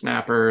 descent, toe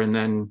snapper, and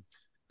then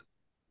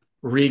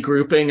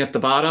regrouping at the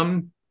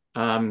bottom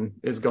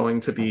is going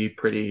to be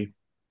pretty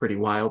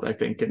wild, I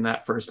think, in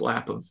that first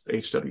lap of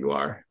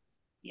HWR.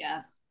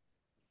 Yeah.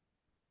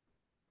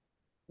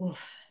 Oof.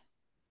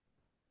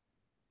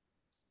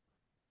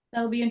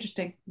 That'll be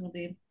interesting. It'll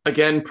be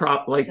Again,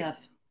 like tough.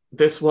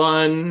 this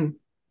one,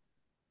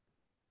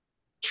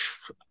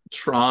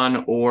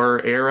 Tron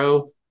or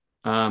Arrow,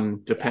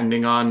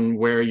 depending on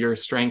where your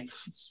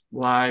strengths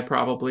lie,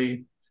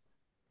 probably.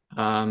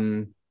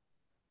 Oh,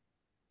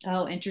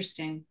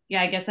 interesting.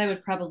 Yeah, I guess I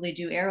would probably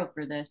do Arrow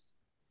for this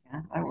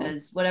Yeah, I would.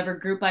 because whatever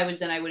group I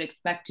was in, I would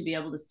expect to be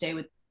able to stay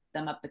with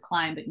them up the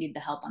climb, but need the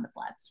help on the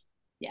flats.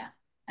 Yeah.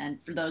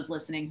 And for those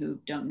listening who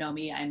don't know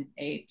me, I'm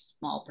a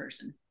small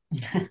person.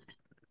 Yeah.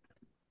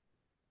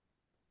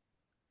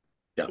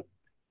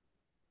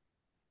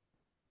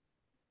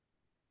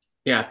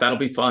 Yeah, that'll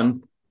be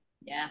fun.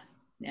 Yeah.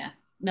 Yeah.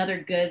 Another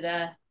good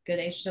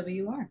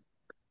HWR.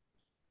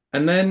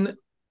 And then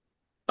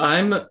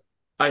I'm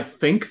I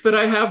think that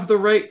I have the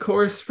right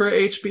course for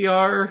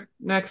HBR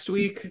next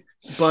week,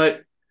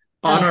 but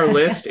on our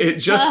list it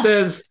just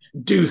says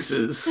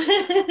deuces,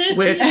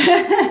 which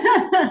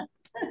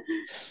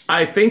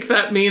I think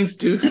that means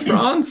Deuce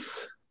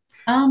France.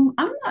 I'm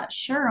not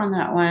sure on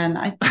that one.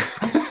 I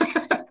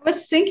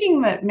was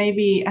thinking that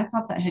maybe I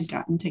thought that had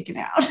gotten taken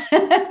out.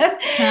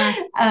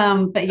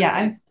 But yeah,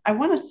 Okay. I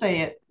want to say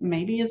it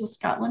maybe is a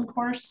Scotland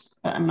course,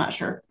 but I'm not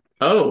sure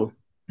Oh,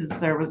 because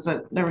there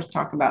was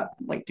talk about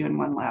like doing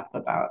one lap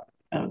about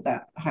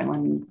that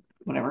Highland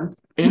whatever.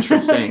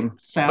 interesting.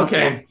 So yeah,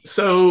 Okay,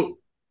 so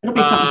it'll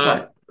be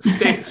something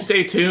short.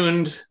 stay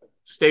tuned.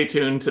 Stay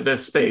tuned to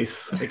this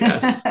space, I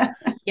guess.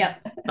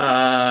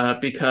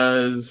 Yep.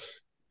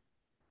 Because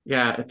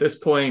yeah, at this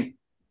point,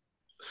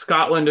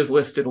 Scotland is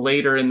listed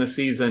later in the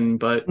season,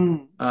 but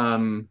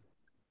Mm.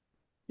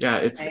 yeah,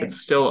 Okay. it's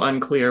still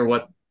unclear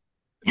what.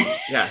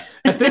 Yeah,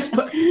 at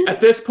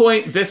this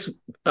point,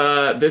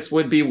 this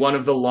would be one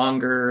of the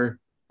longer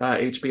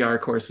HBR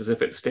courses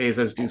if it stays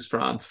as Deuce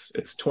France.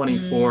 It's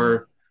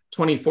Mm.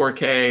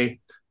 24K,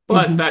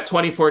 but Mhm. that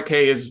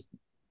 24K is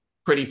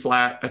pretty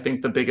flat. I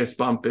think the biggest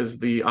bump is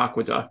the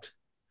aqueduct.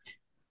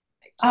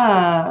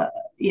 Uh,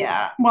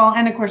 yeah. Well,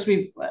 and of course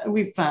we've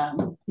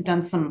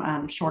done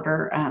some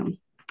shorter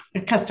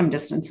custom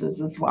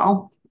distances as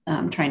well.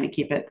 Trying to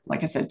keep it,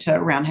 like I said, to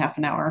around half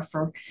an hour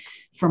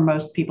for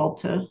most people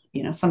to,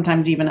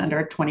 sometimes even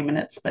under 20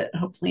 minutes, but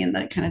hopefully in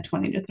the kind of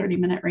 20 to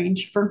 30-minute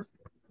range for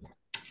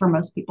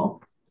most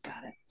people.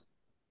 Got it.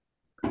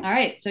 All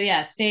right. So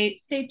yeah, stay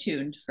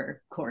tuned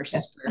for course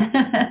Yes. for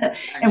our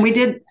And we next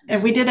did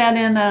weekend. we did add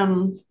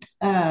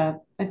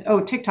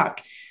in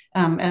TikTok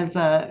as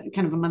a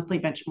kind of a monthly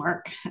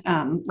benchmark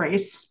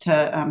race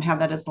to have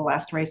that as the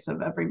last race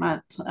of every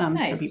month, so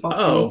Nice. people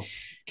Oh,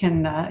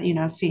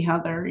 can see how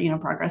their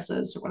progress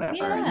is or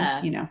whatever,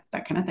 and Yeah,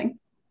 that kind of thing.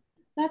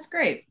 that's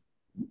great.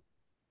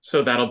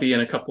 so that'll be in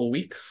a couple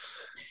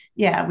weeks.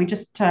 Yeah, we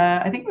just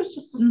I think it was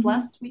just this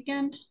last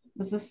weekend.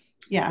 Was this?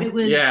 Yeah, It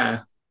was, Yeah.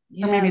 or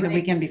yeah, maybe the right.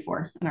 weekend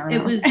before. I don't It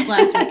remember. was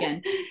last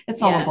weekend.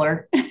 It's all a Yeah,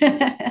 blur. So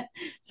yeah,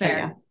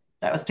 fair.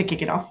 that was to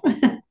kick it off.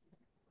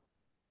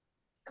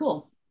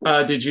 Cool.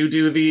 Did you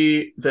do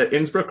the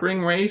Innsbruck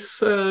Ring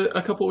race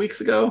a couple weeks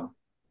ago?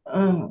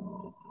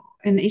 Oh,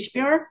 in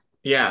HBR? I'm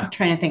Yeah.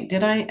 trying to think.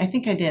 Did I? I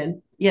think I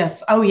did.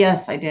 Yes. Oh,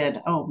 yes, I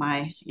did. Oh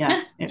my,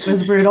 yeah, it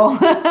was brutal.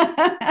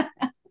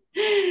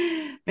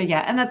 But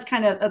yeah, and that's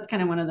kind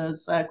of one of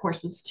those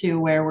courses too,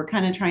 where we're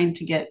kind of trying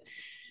to get,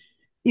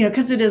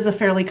 because it is a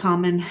fairly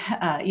common,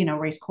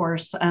 race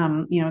course.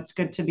 It's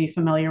good to be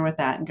familiar with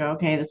that and go,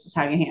 okay, this is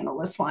how you handle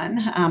this one.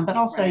 But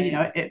also,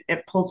 Right.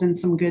 it pulls in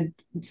some good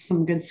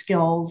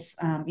skills,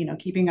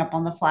 keeping up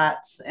on the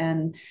flats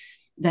and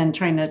then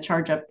trying to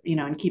charge up,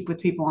 and keep with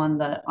people on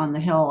the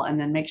hill, and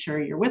then make sure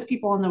you're with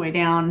people on the way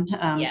down, so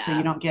you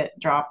Yeah. don't get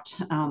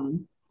dropped.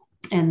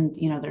 And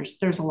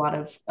there's a lot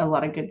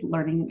of good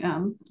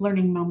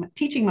learning moment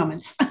teaching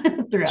moments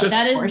throughout That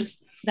that Just course.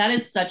 is that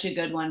is such a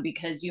good one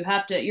because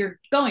you're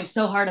going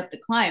so hard up the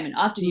climb, and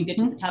often you get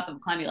to the Hmm. top of a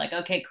climb, you're like,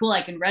 okay, cool,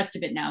 I can rest a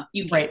bit now.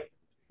 You can't. Right.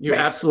 you Right.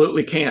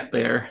 absolutely can't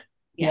there.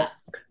 Yeah,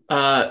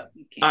 Yep.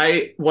 you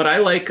can't. What I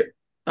like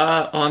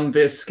on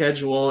this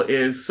schedule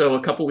is, so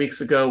a couple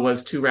weeks ago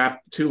was two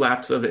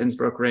laps of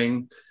Innsbruck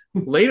Ring.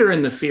 Later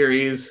in the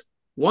series,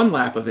 one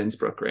lap of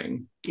Innsbruck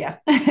Ring. Yeah.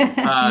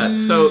 And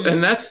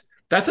Mm,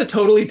 that's a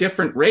totally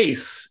different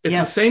race. It's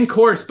the same Yes.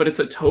 course, but it's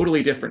a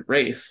totally different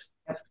race.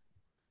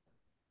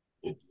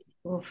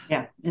 Oof.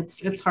 Yeah,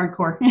 it's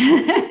hardcore.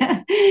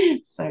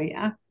 So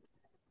yeah.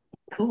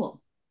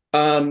 Cool.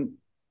 Um,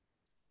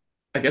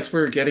 I guess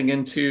we're getting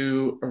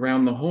into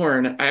around the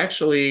horn. I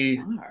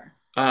actually,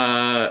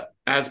 Are.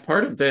 as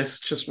part of this,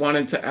 just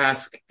wanted to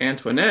ask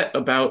Antoinette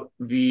about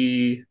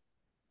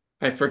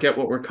I forget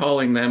what we're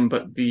calling them,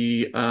 but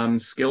the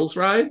skills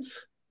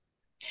rides.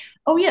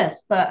 Oh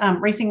yes, the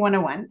Racing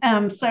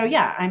 101. So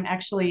yeah, I'm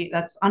actually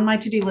that's on my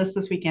to-do list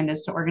this weekend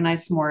is to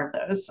organize some more of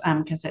those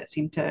because it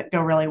seemed to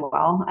go really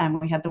well.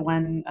 We had the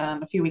one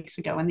a few weeks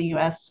ago in the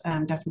U.S.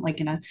 I'm definitely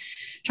gonna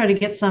try to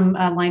get some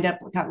lined up.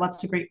 We've got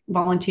lots of great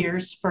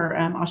volunteers for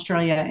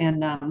Australia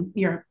and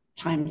Europe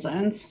time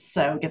zones,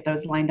 so get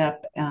those lined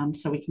up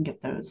so we can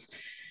get those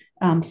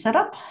set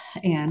up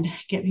and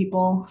get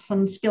people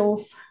some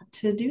skills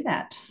to do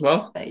that.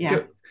 Well, But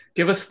yeah.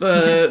 give us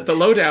the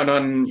lowdown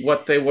on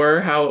what they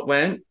were, how it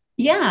went.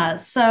 Yeah,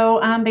 so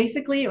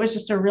basically, it was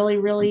just a really,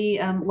 really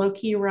low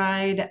key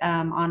ride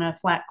on a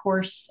flat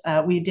course.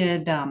 We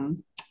did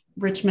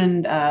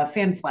Richmond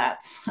fan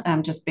flats,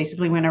 just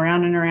basically went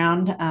around and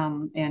around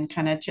and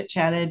kind of chit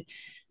chatted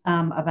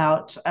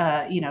about,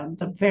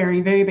 the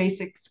very, very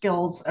basic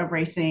skills of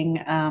racing.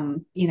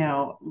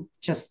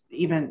 Just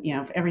even,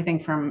 everything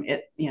from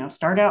it,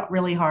 start out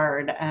really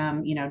hard,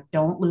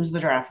 don't lose the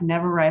draft,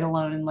 never ride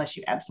alone unless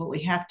you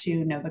absolutely have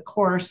to, know the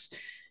course,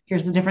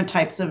 here's the different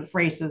types of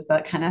races,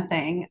 that kind of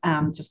thing.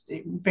 Just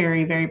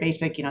very, very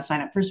basic,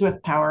 sign up for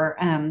Zwift Power.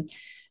 And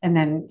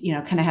then,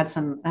 kind of had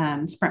some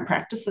sprint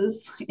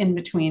practices in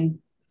between.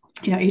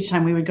 Each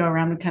time we would go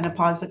around and kind of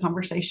pause the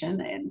conversation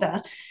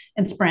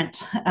and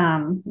sprint,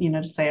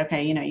 to say,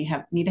 okay,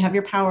 need to have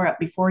your power up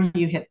before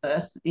you hit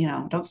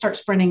don't start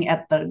sprinting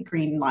at the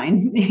green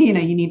line. You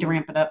need to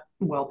ramp it up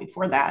well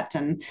before that.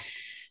 And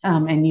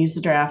use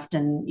the draft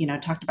and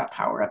talked about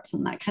power ups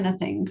and that kind of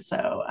thing.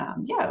 So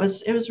yeah,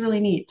 it was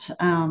really neat.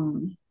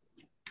 I'm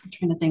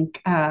trying to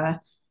think.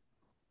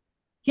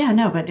 Yeah,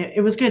 no, but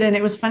it was good, and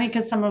it was funny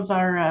because some of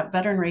our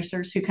veteran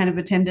racers who kind of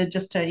attended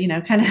just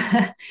to kind of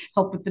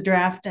help with the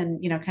draft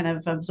and kind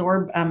of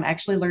absorb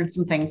actually learned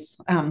some things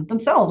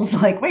themselves.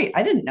 Like, wait,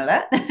 I didn't know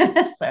that.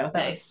 So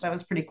Nice. that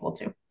was pretty cool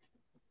too.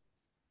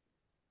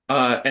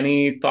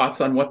 Any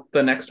thoughts on what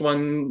the next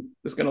one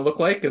is going to look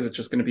like? Is it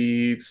just going to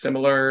be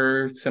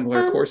similar Um,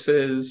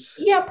 courses?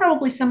 Yeah,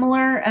 probably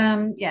similar.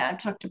 Yeah, I've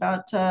talked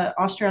about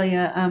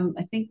Australia.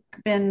 I think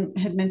Ben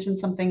had mentioned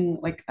something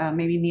like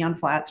maybe Neon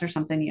Flats or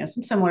something,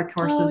 some similar Oh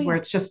courses where yeah.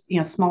 it's just,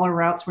 smaller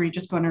routes where you're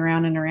just going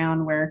around and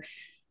around where,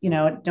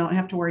 don't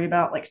have to worry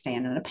about like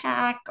staying in a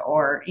pack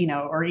or,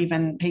 or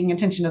even paying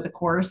attention to the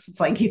course. It's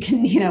like you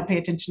can, pay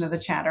attention to the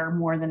chatter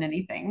more than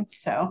anything.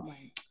 So,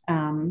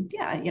 Right.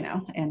 yeah,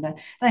 and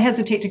I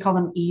hesitate to call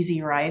them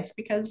easy rides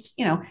because,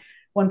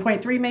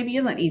 1.3 maybe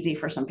isn't easy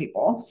for some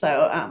people.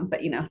 So,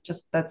 but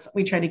just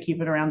we try to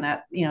keep it around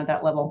that,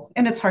 that level.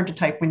 And it's hard to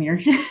type when you're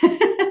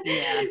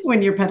Yeah.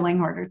 when you're pedaling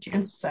harder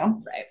too.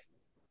 So, Right.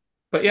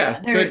 But Yeah.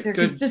 yeah, They're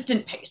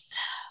consistent pace.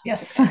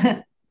 yes.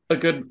 a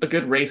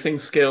good racing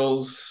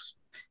skills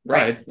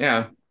Right. ride.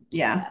 Yeah.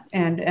 Yeah.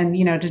 Yeah.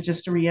 And to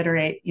just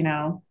reiterate,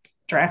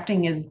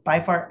 drafting is by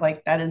far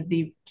like that is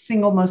the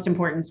single most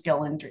important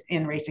skill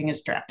in racing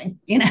is drafting,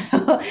 and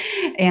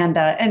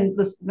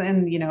this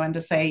then and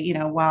to say,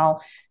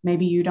 while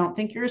maybe you don't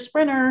think you're a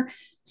sprinter,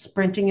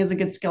 sprinting is a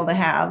good skill to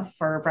have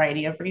for a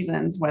variety of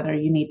reasons, whether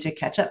you need to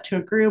catch up to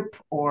a group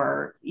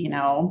or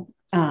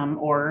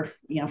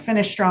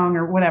finish strong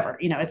or whatever.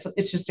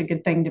 It's just a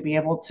good thing to be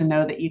able to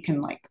know that you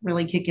can like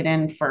really kick it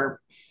in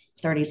for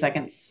 30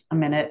 seconds, a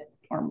minute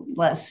or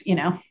less.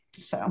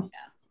 So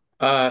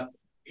Uh,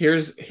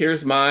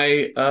 here's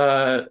my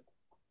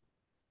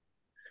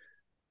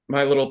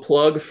little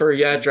plug for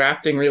yeah,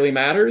 drafting really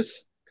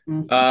matters.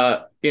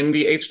 mhm. In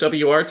the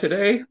HWR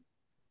today,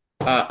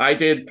 I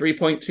did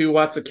 3.2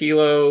 watts a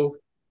kilo,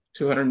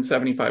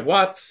 275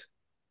 watts.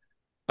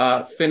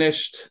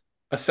 Finished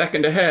a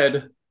second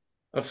ahead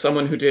of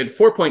someone who did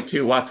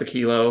 4.2 watts a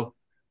kilo,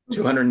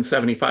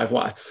 275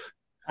 watts.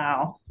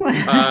 Wow.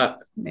 Uh,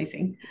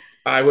 Amazing.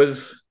 I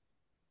was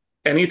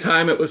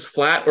anytime it was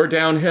flat or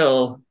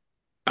downhill,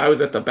 I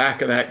was at the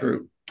back of that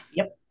group.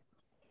 Yep.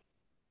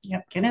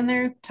 Yep. Get in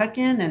there, tuck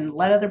in, and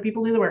let other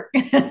people do the work.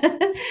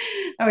 I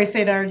always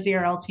say to our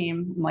ZRL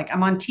team, I'm like,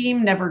 I'm on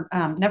team, never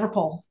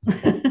pull.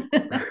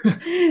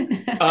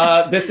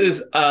 This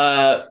is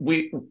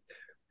we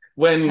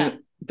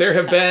when there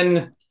have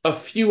been a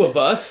few of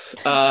us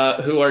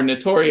who are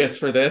notorious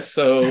for this.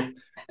 So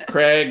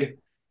Craig,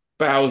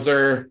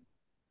 Bowser,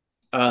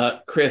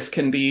 Chris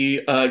can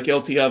be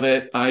guilty of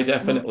it. I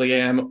definitely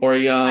am. Or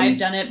I've Young.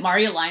 done it.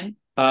 Mario line.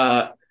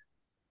 Uh,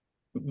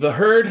 the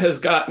herd has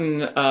gotten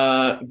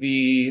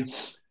the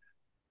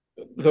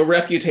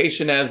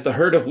reputation as the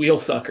herd of wheel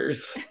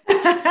suckers,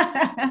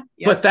 but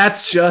Yes.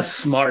 that's just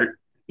smart.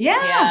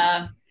 Yeah.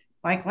 Yeah.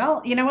 Like,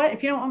 well, you know what?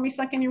 If you don't want me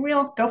sucking your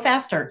wheel, go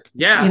faster.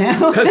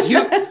 Yeah,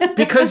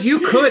 because you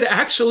could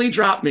actually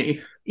drop me.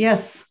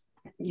 Yes.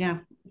 Yeah.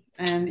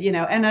 And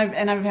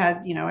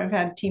I've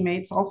had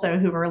teammates also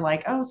who were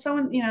like, oh,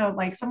 someone,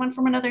 like someone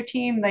from another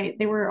team,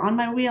 they were on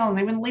my wheel and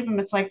they wouldn't leave them.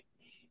 It's like,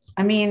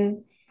 I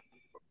mean,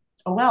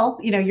 oh, well,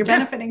 you're Yeah.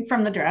 benefiting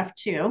from the draft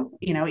too.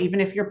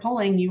 Even if you're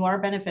pulling, you are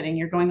benefiting.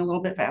 You're going a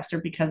little bit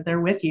faster because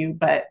they're with you.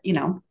 But,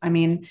 I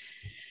mean,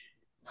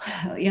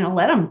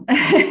 let them,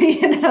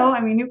 I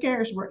mean, who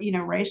cares?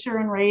 Race your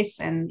own race.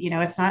 And,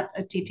 it's not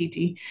a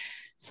TTT.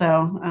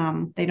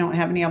 So they don't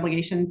have any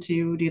obligation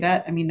to do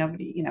that. I mean,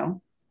 nobody,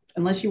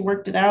 unless you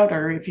worked it out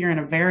or if you're in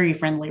a very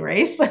friendly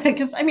race.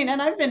 Because, I mean,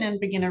 and I've been in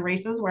beginner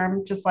races where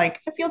I'm just like,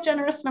 I feel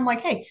generous and I'm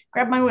like, hey,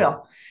 grab my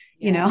wheel.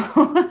 Yeah.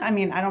 I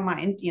mean, I don't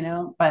mind,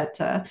 but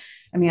I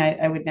mean,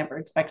 I would never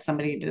expect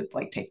somebody to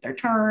like take their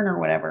turn or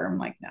whatever. I'm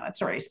like, no,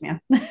 it's a race,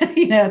 man.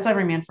 It's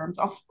every man for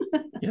himself.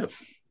 Yep.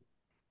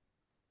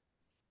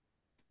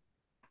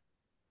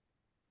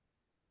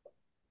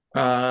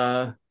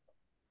 Uh,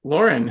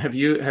 Lauren, have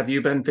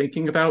you been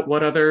thinking about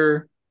what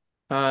other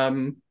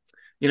um,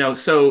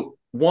 so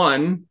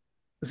one,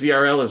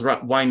 ZRL is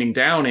winding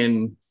down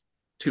in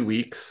 2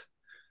 weeks.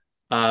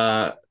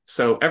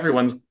 So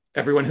everyone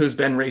who's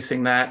been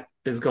racing that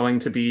is going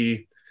to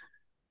be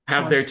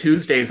have their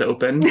Tuesdays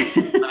open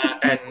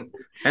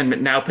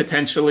and now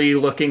potentially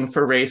looking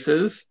for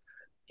races.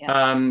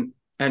 Yeah.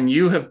 And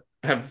you have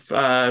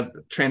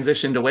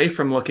transitioned away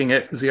from looking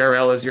at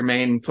ZRL as your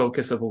main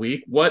focus of a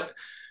week.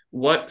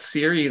 What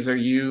series are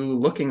you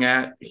looking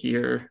at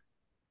here?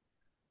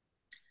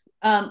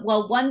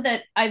 Well, one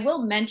that I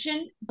will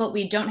mention, but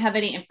we don't have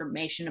any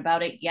information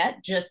about it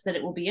yet, just that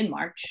it will be in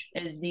March,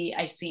 is the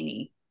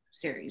Iceni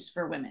series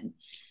for women.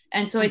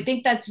 And so I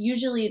think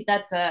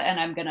and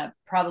I'm going to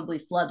probably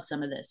flub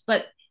some of this,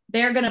 but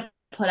they're going to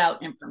put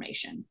out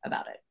information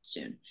about it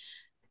soon.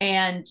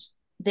 And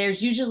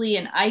there's usually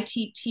an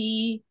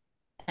ITT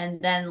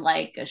and then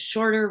like a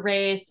shorter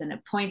race and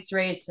a points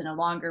race and a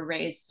longer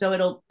race. So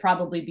it'll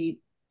probably be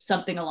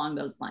something along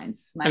those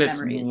lines. My And it's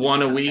memory isn't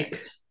one a perfect.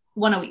 week.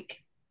 One a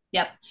week.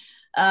 Yep.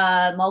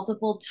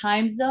 Multiple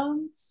time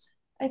zones,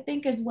 I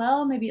think, as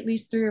well, maybe at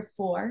least 3 or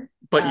 4.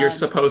 But you're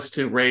supposed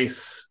to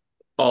race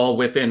all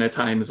within a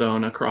time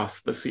zone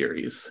across the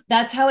series.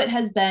 That's how it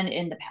has been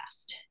in the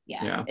past.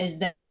 Yeah. Is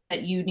that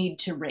you need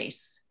to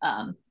race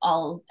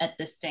all at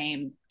the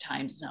same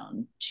time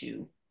zone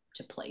to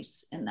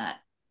place in that.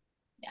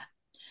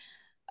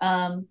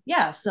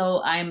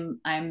 So I'm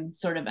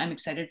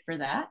excited for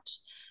that.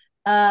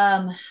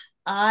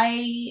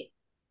 I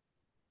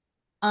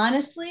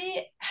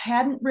honestly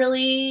hadn't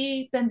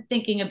really been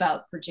thinking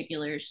about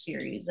particular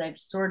series. I've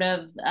sort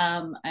of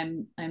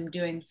I'm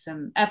doing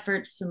some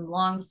efforts, some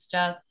long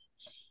stuff,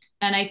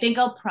 and I think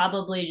I'll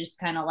probably just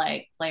kind of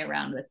like play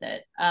around with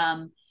it.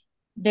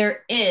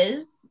 There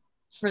is,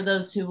 for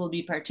those who will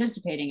be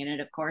participating in it,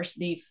 of course,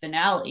 the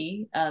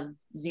finale of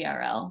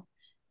ZRL.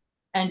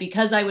 And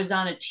because I was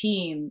on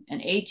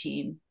an A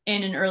team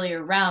in an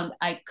earlier round,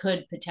 I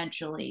could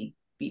potentially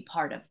be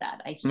part of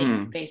that, I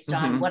think, based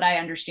on what I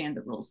understand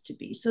the rules to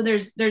be. So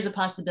there's a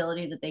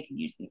possibility that they can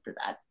use me for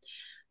that.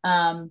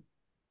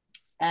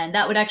 And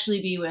that would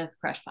actually be with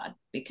Crush Pod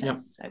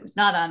because I was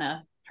not on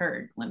a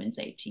herd women's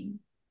A team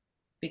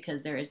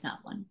because there is not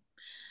one.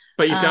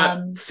 But you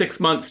got 6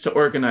 months to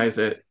organize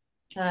it.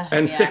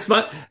 And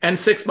yeah.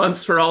 6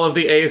 months for all of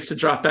the A's to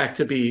drop back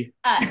to B.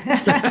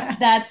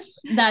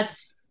 That's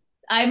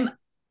I'm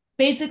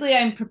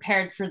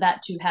prepared for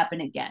that to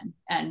happen again,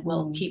 and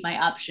will keep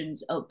my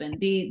options open.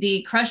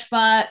 The Crush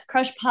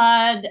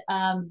Pod,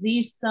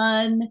 Z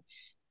Sun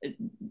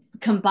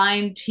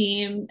combined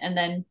team, and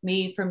then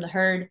me from the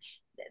herd,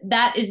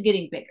 that is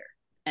getting bigger,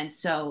 and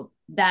so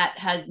that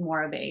has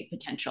more of a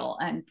potential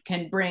and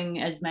can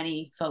bring as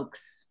many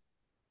folks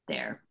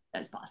there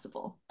as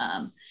possible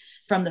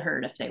from the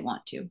herd if they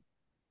want to.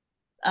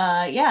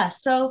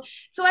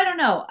 So I don't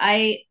know.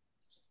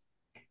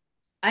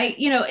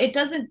 It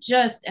doesn't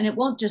just, and it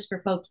won't just for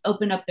folks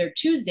open up their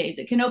Tuesdays.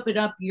 It can open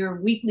up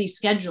your weekly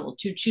schedule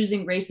to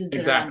choosing races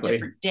that are on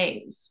different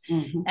days.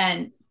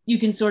 And you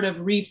can sort of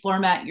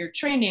reformat your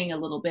training a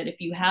little bit if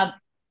you have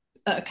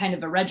a kind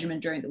of a regimen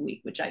during the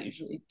week, which I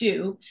usually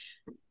do,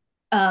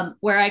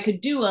 where I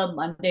could do a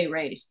Monday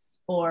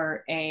race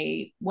or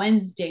a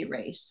Wednesday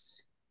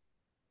race.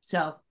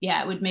 So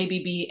yeah, it would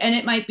maybe be, and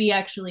it might be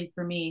actually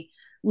for me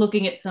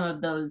looking at some of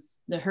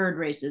the herd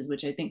races,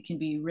 which I think can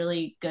be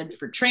really good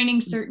for training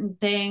certain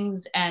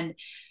things and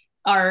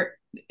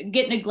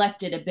get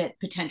neglected a bit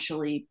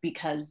potentially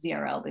because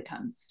ZRL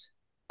becomes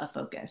a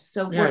focus.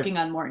 So working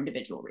on more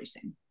individual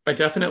racing. I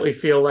definitely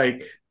feel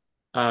like,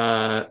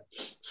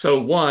 so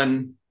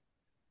one,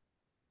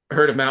 a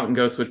herd of mountain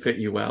goats would fit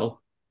you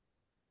well.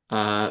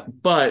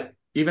 But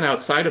even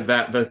outside of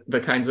that,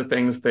 the kinds of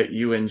things that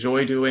you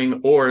enjoy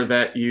doing or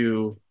that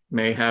you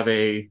may have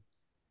a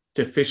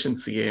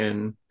deficiency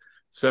in.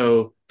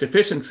 So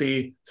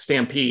deficiency,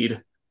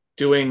 stampede,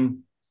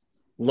 doing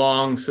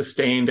long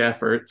sustained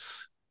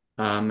efforts,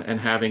 and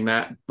having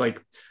that,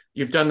 like,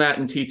 you've done that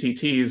in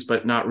TTTs,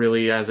 but not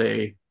really as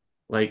a,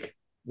 like,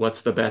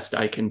 what's the best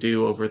I can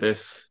do over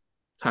this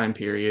time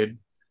period.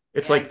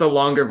 It's like the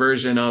longer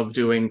version of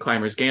doing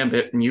Climber's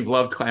Gambit, and you've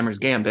loved Climber's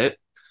Gambit.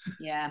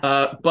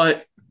 Yeah.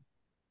 But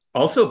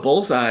also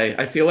Bullseye.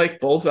 I feel like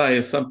Bullseye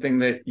is something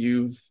that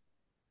you've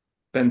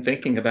been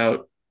thinking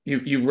about.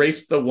 You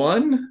raced the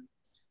one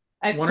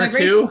So or I raced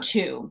two?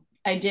 two.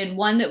 I did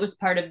one that was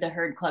part of the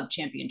herd club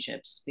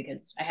championships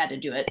because I had to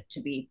do it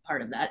to be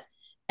part of that.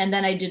 And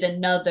then I did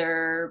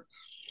another,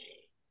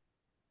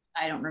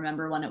 I don't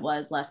remember when it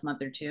was, last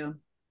month or two.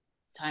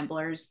 Time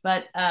blurs.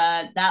 But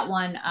that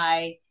one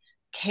I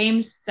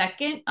came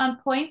second on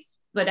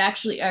points, but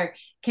actually, or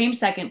came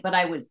second, but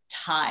I was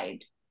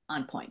tied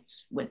on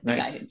points with the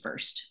guy in Nice.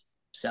 first.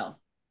 So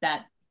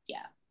that,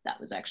 yeah, that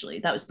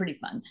was pretty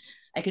fun.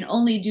 I can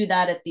only do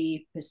that at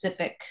the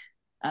Pacific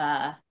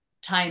uh,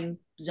 time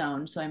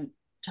zone, so I'm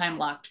time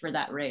locked for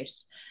that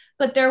race.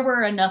 But there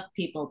were enough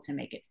people to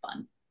make it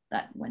fun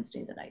that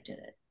Wednesday that I did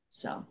it.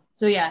 So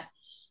yeah,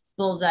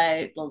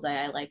 bullseye.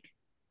 I like.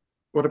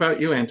 What about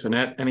you,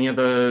 Antoinette? Any of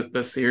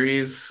the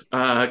series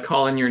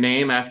calling your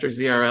name after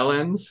ZRL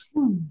ends?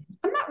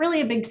 I'm not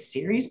really a big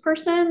series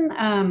person.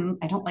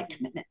 I don't like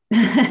commitment,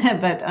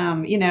 but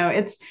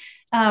it's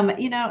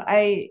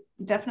I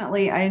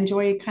definitely I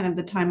enjoy kind of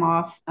the time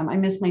off. I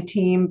miss my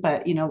team,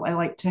 but I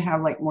like to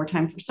have like more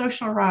time for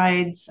social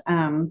rides.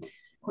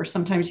 Or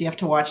sometimes you have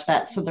to watch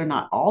that so they're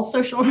not all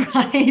social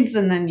rides,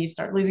 and then you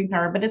start losing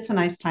power. But it's a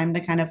nice time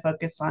to kind of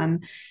focus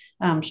on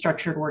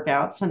structured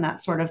workouts and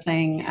that sort of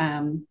thing.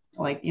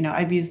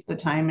 I've used the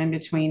time in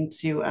between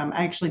to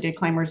I actually did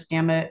Climbers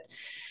Gambit.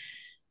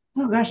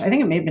 Oh gosh, I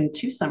think it may have been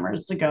 2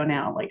 summers ago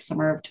now, like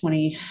summer of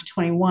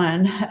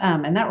 2021.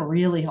 And that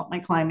really helped my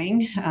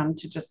climbing,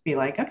 to just be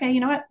like, okay, you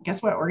know what?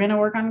 Guess what? We're going to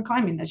work on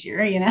climbing this year,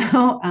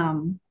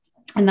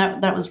 and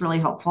that was really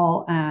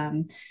helpful.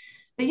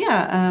 But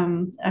yeah,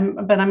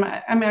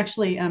 I'm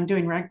actually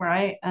doing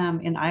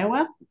RAGBRAI in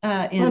Iowa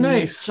Oh, in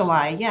nice.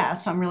 July. Yeah,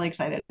 so I'm really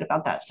excited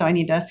about that. So I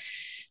need to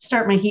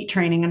start my heat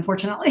training,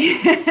 unfortunately.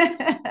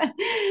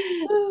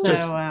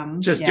 Just So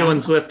just yeah, doing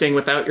Zwifting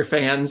without your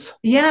fans.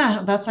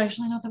 yeah, that's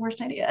actually not the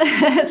worst idea.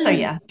 So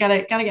yeah,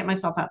 gotta get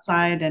myself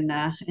outside and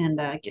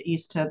get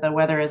used to the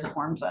weather as it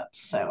warms up.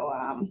 So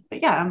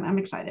but yeah, I'm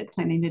excited,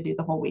 planning to do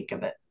the whole week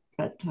of it.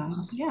 But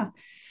Awesome. yeah.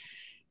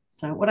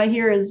 So what I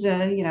hear is,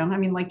 I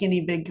mean, like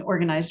any big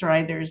organized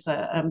ride, there's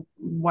a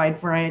wide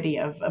variety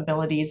of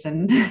abilities,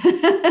 and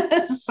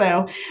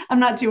so I'm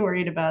not too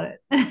worried about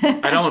I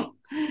it. don't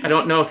I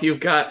don't know if you've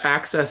got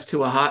access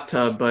to a hot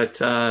tub, but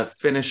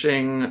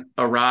finishing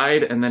a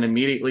ride and then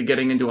immediately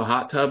getting into a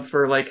hot tub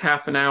for like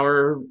half an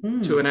hour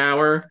to an Hmm.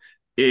 hour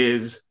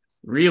is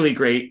really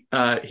great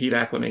heat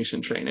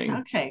acclimation training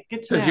Okay,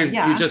 good to because know. you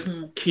Yeah, just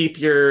Mhm.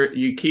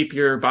 keep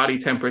your body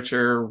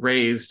temperature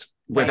raised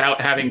right.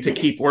 without having to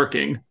keep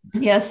working.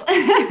 Yes.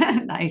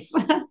 Nice.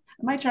 I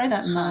might try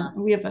that Huh.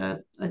 we have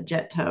a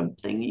jet tub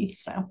thingy.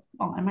 So,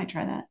 well, I might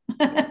try that.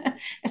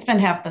 I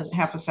spend half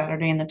a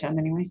Saturday in the tub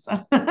anyway.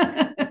 So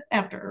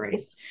after a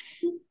race.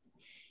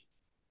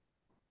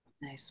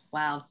 Nice.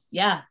 Wow.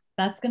 Yeah,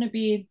 that's gonna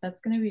be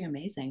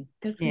amazing.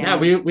 Good for Yeah,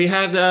 Yeah. you. we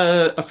had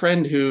a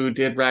friend who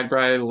did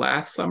Ragbri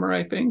last summer,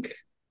 I think.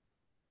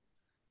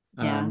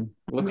 Yeah. I'm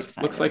Looks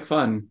excited. like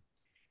fun.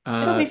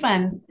 It'll Uh, be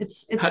fun.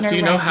 It's do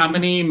you know how nerve-wracking.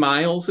 many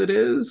miles it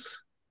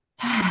is?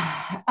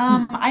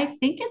 I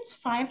think it's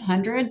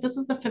 500. This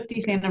is the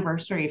 50th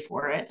anniversary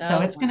for it, so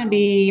Oh it's going to wow.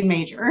 be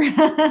major.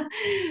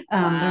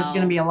 There's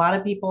going to Wow. be a lot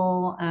of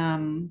people.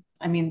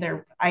 I mean,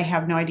 I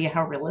have no idea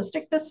how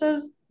realistic this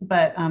is,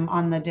 but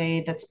on the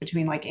day that's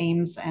between like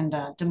Ames and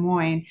Des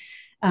Moines,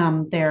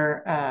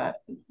 there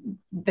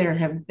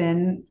have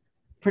been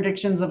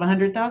predictions of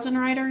 100,000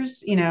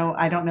 riders.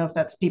 I don't know if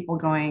that's people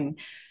going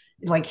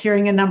like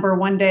hearing a number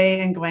one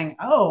day and going,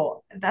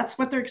 oh, that's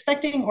what they're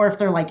expecting, or if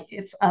they're like,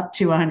 it's up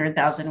to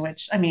 100,000,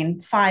 which I mean,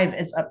 five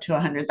is up to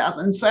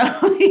 100,000. So,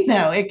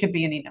 it could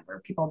be any number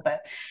of people,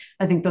 but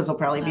I think those will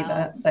probably be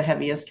Wow. the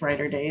heaviest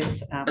rider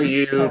days. Are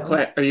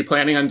you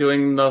planning on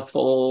doing the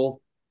full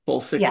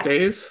six Yeah,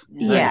 days?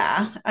 Yeah.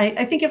 Nice. yeah.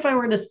 I think if I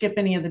were to skip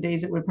any of the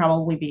days, it would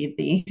probably be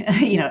the,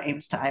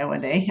 Ames to Iowa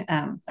day.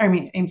 I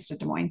mean, Ames to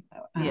Des Moines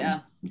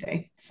Yeah.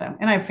 day. So,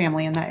 and I have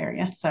family in that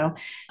area. So it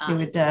Ah.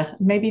 would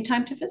maybe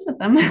time to visit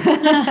them.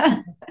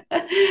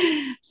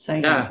 So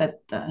yeah, Yeah.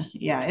 but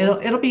yeah,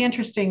 Cool. it'll be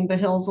interesting. The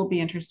hills will be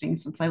interesting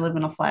since I live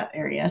in a flat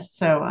area.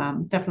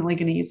 So definitely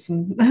going to use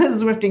some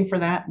Zwifting for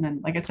that. And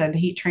then, like I said,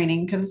 heat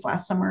training because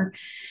last summer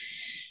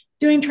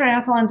doing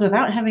triathlons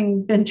without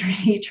having been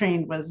heat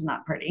trained was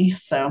not pretty.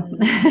 So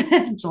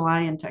Mm.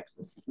 July in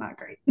Texas is not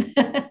great.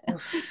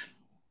 Oof.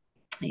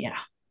 Yeah.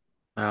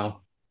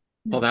 Wow.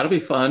 Well, that'll Nice.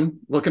 be fun.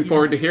 Looking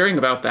forward to Yes. hearing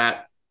about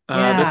that this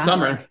Yeah. Definitely.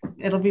 summer.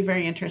 It'll be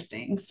very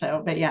interesting.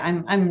 So, but yeah,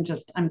 I'm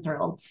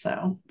thrilled.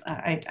 So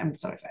I'm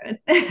so excited.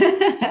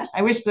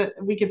 I wish that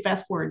we could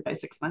fast forward by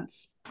 6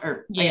 months,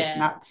 or I guess Yeah.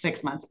 not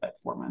 6 months, but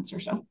 4 months or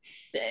so.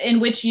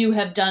 In which you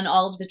have done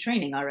all of the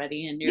training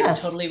already and you're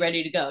Yes, totally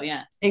ready to go.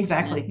 Yeah. Yeah.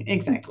 exactly,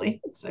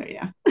 exactly. So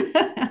yeah.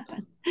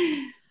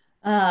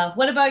 Awesome.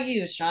 What about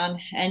you, Sean?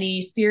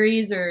 Any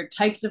series or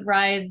types of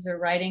rides or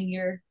riding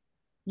you're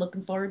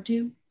looking forward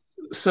to?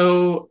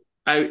 So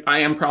I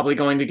am probably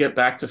going to get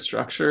back to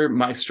structure.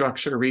 My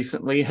structure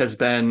recently has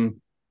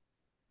been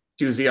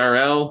do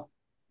ZRL,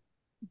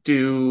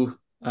 do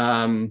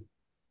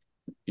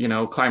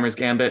Climbers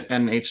Gambit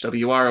and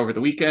HWR over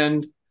the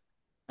weekend,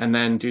 and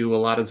then do a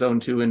lot of Zone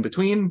 2 in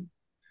between.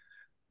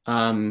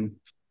 I'm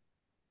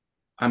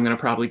going to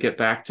probably get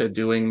back to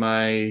doing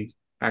my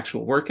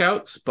actual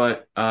workouts,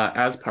 but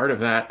as part of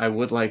that, I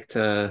would like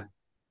to.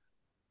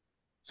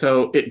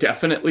 So it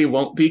definitely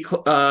won't be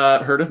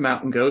herd of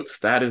mountain goats.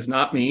 That is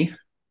not me.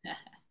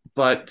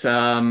 But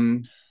I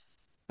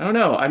don't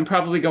know. I'm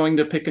probably going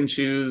to pick and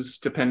choose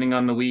depending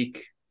on the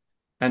week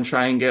and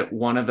try and get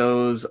one of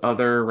those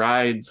other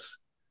rides,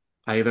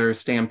 either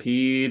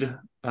Stampede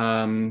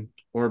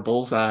or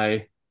Bullseye,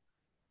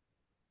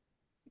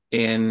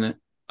 in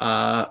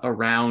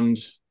around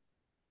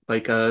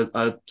like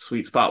a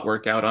sweet spot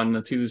workout on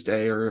the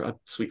Tuesday, or a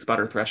sweet spot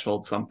or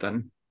threshold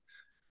something.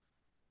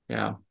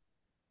 Yeah.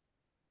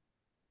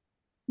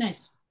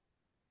 Nice.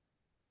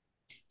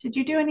 Did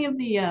you do any of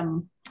the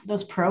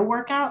those pro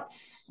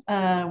workouts?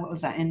 What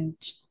was that, in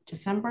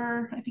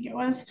December? I think it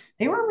was.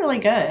 They were really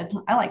good.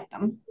 I liked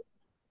them.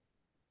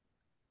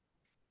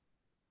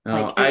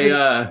 No, Like it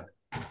was.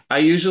 I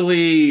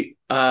usually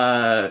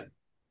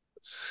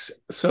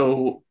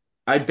so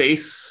I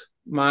base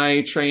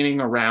my training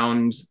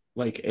around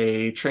like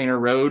a trainer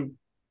road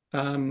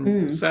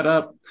Mm.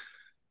 setup.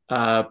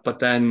 But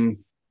then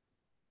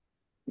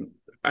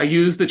I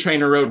use the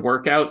trainer road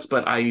workouts,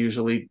 but I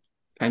usually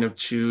kind of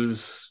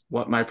choose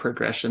what my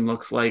progression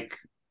looks like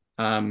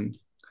um,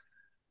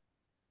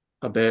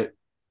 a bit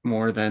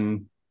more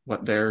than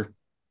what they're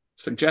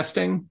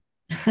suggesting.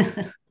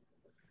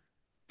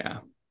 Yeah.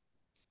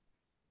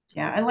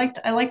 Yeah, I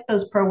liked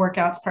those pro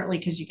workouts partly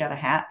because you got a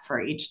hat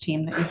for each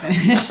team that you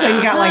finish. So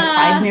you got like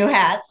five new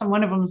hats, and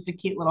one of them is the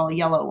cute little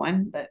yellow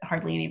one that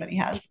hardly anybody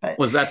has. But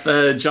Was that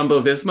the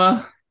Jumbo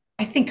Visma?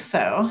 I think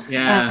so.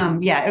 Yeah.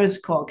 Yeah, it was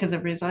cool because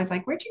everybody's always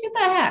like, "Where'd you get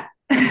that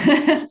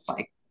hat?" It's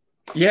like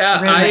I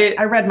Yeah, read my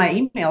I read my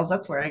emails.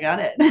 That's where I got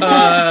it.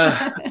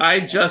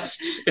 I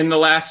just in the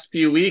last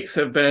few weeks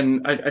have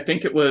been, I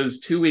think it was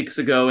 2 weeks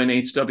ago in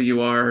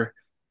HWR,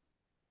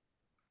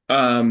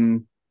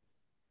 um,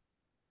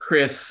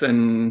 Chris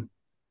and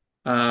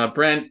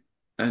Brent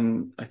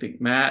and I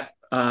think Matt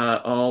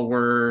all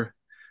were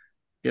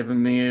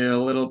giving me a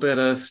little bit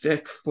of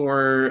stick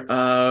for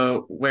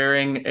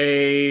wearing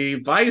a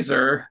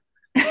visor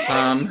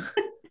um,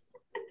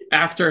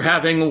 after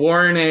having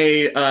worn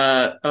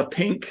a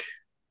pink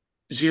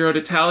Giro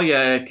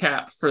d'Italia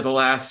cap for the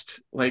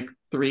last like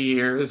 3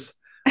 years.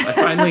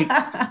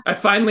 I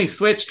finally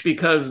switched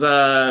because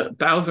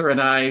Bowser and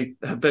I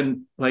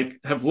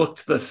have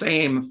looked the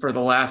same for the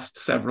last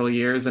several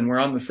years, and we're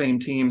on the same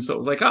team. So it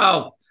was like, oh,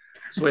 I'll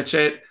switch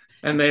it.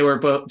 And they were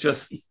both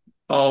just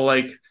all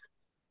like,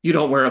 "You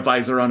don't wear a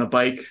visor on a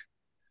bike.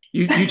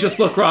 You just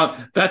look wrong.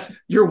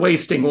 You're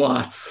wasting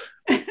watts.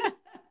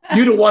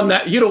 You'd have won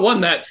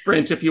that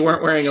sprint if you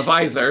weren't wearing a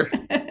visor."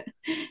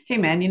 Hey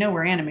man,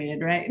 we're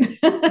animated, right?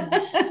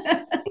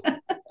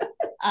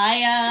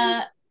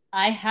 I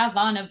I have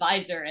on a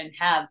visor and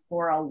have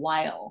for a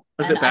while.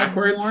 Was And it I've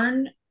backwards?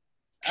 worn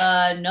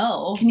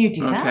no. Can you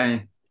do that?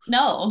 Okay.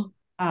 No.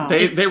 Oh,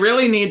 They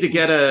really need to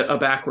get a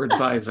backwards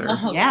visor.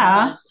 Oh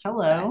yeah. God.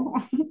 Hello.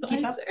 Keep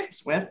up, Visor.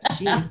 Swift.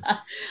 Jeez.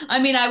 I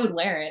mean, I would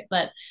wear it,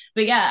 but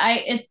yeah,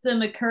 it's the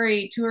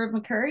McCurry Tour of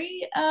McCurry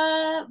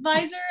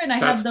visor, and I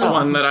have That's the those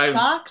one that I've.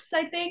 socks,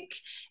 I think.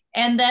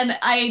 And then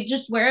I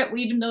just wear it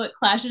even though it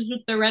clashes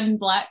with the red and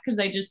black because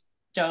I just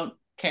don't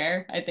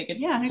care. I think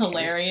it's Yeah, who cares?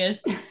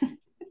 hilarious.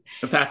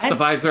 That's the I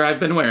visor I've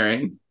been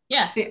wearing.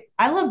 Yeah. see.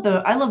 I love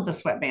the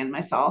sweatband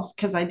myself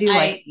because I do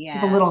like the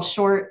Yeah. little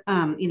short,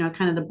 kind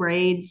of the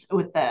braids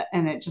with the,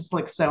 and it just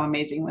looks so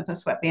amazing with a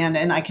sweatband,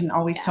 and I can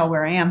always Yeah. tell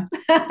where I am.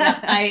 Yep.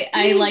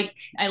 I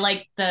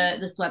like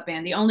the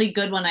sweatband. The only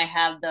good one I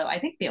have though, I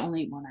think the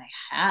only one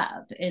I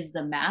have is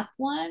the map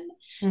one.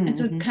 And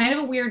so it's Mhm. kind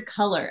of a weird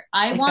color.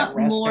 I Like that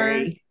want more,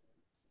 raspberry.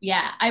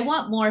 yeah, I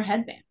want more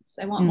headbands.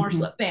 I want more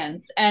Mhm.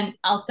 sweatbands. And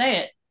I'll say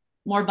it,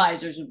 more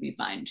visors would be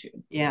fine too.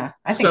 Yeah,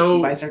 I think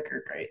So visor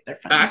are great. They're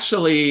fun.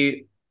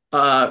 actually,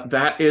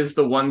 that is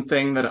the one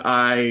thing that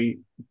I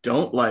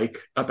don't like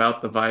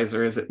about the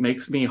visor, is it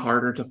makes me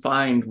harder to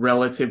find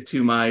relative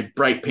to my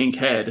bright pink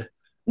head.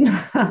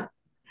 And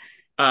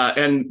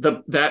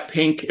that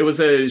pink, it was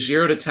a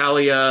Giro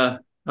d'Italia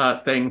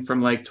thing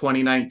from like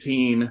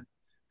 2019,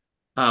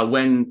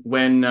 when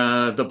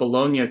the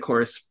Bologna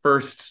course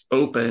first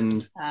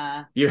opened.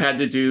 You had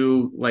to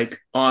do like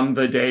on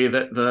the day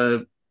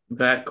that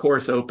that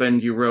course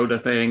opened, you rode a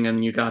thing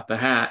and you got the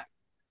hat.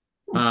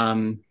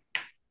 Um,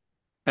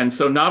 and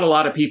so not a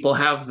lot of people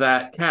have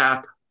that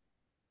cap.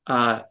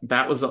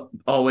 That was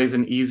always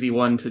an easy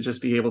one to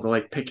just be able to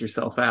like pick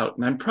yourself out.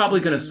 And I'm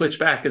probably going to switch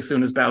back as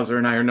soon as Bowser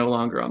and I are no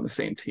longer on the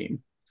same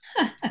team.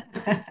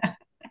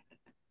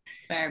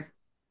 Fair.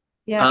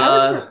 Yeah,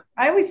 Uh,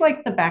 I always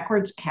like the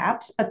backwards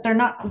caps, but they're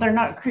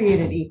not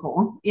created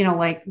equal.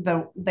 Like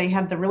they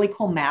had the really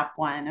cool map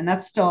one, and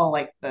that's still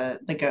like the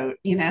goat.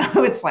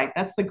 It's like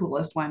that's the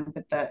coolest one,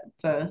 but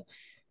the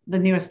the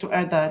newest,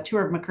 the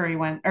Tour of McCurry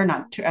one, or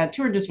not,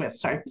 Tour de Zwift,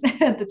 sorry.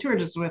 The Tour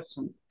de Zwift's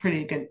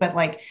pretty good, but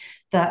like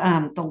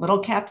the little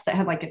caps that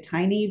had like a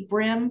tiny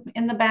brim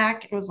in the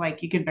back, it was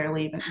like you could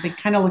barely even, they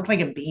kind of looked like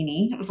a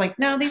beanie. It was like,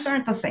 no, these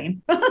aren't the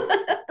same.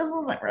 This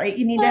isn't right.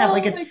 You need to have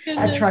like Oh my a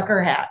goodness.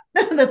 trucker hat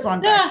that's on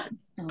Ah.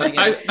 backwards. Oh my I,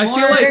 goodness. I feel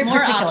More like more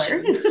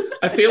Particular. options.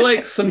 I feel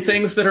like some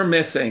things that are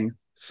missing.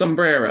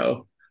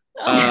 Sombrero.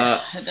 Oh Uh,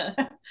 Yes.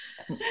 God.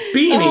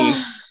 beanie.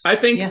 Ah. I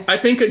think Yes.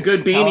 a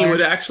good beanie would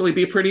Collar actually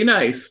be pretty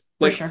nice.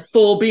 for Like sure.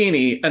 full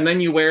beanie. And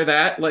then you wear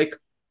that like,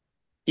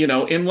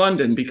 in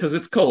London because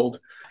it's cold.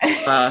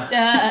 Uh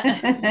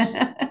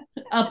Uh,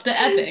 up the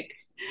epic.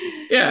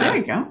 There yeah.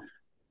 you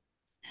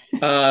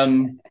go.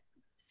 Um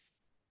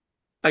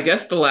I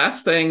guess the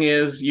last thing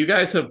is you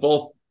guys have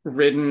both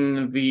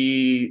ridden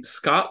the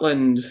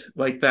Scotland,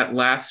 like that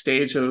last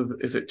stage of,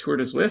 is it Tour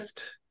de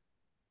Zwift?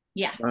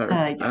 Yeah,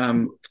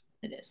 Yeah.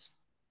 it is.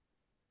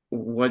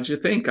 What'd you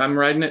think? I'm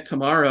riding it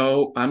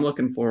tomorrow. I'm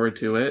looking forward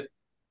to it.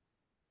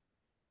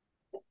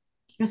 It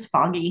was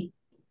foggy,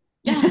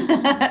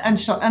 Yeah.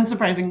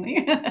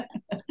 unsurprisingly.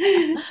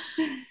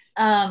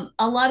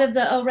 A lot of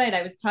the, oh right,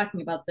 I was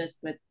talking about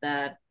this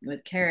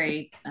with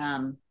Carrie,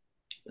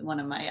 one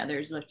of my other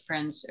Zwift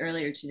friends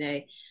earlier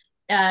today.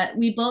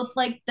 We both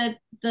like that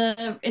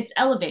the it's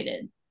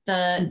elevated.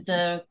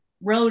 The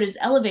road is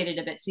elevated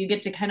a bit, so you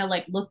get to kind of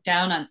like look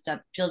down on stuff.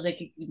 Feels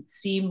like you can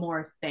see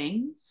more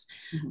things,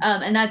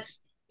 Mhm. and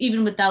that's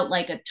even without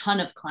like a ton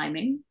of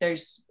climbing.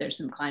 There's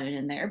some climbing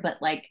in there,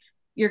 but like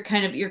you're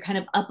kind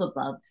of up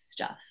above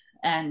stuff,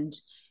 and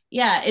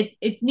yeah,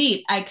 it's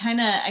neat. I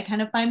kind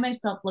of find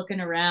myself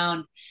looking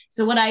around.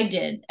 So what I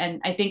did,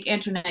 and I think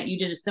Antoinette, you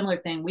did a similar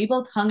thing. We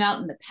both hung out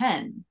in the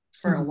pen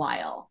for a Mhm.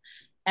 while,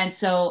 and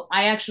so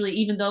I actually,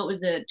 even though it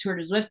was a Tour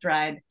de Zwift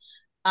ride,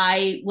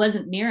 I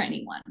wasn't near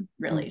anyone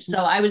really. So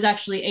Mhm. I was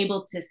actually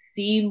able to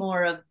see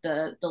more of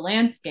the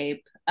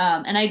landscape.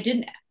 And I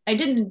didn't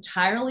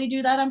entirely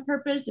do that on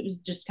purpose. It was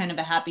just kind of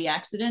a happy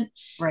accident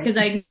Right. because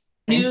I Same.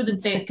 knew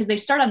that they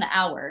start on the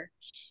hour,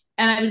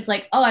 and I was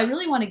like, oh, I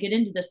really want to get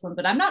into this one,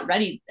 but I'm not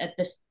ready at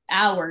this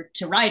hour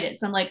to ride it.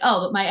 So I'm like,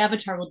 oh, but my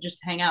avatar will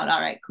just hang out. All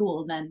right,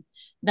 cool. And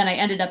then I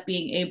ended up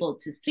being able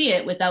to see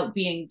it without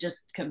being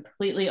just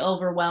completely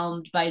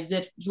overwhelmed by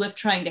Zwift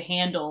trying to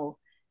handle,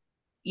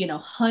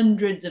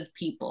 hundreds of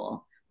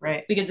people,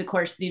 Right. because of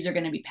course these are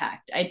going to be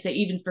packed. I'd say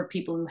even for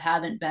people who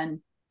haven't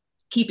been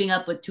keeping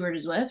up with Tour de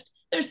Zwift,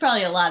 there's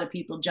probably a lot of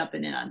people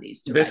jumping in on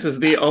these to This ride is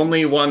the Scotland.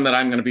 only one that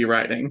I'm going to be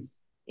riding.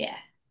 Yeah,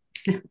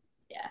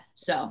 yeah.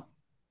 So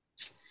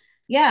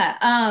yeah,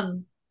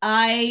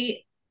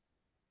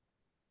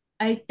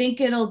 I think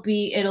it'll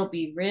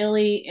be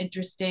really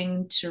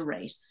interesting to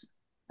race.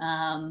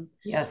 Um,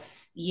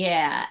 Yes.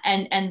 yeah,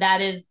 and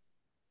that is,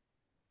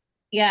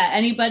 yeah.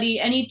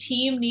 Any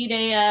team need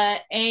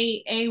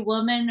a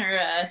woman or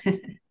a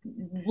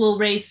will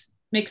race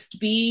mixed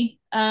B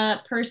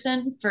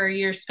person for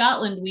your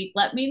Scotland week?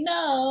 Let me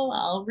know.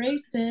 I'll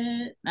race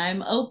it.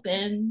 I'm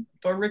open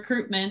for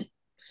recruitment.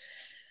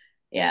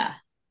 Yeah.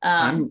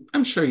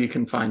 I'm sure you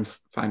can find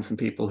some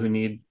people who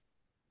need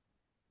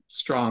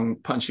strong,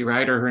 punchy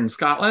rider in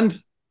Scotland.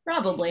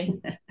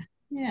 Probably.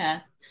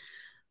 Yeah.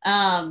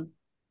 Um,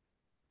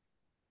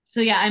 so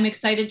yeah, I'm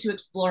excited to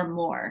explore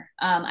more.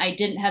 I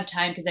didn't have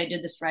time because I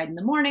did this ride in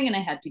the morning and I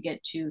had to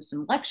get to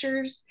some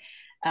lectures.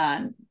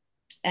 Um,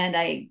 and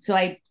I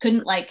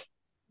couldn't like,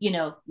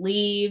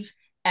 leave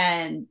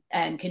and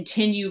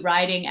continue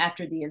riding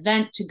after the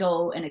event to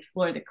go and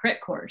explore the crit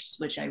course,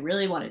 which I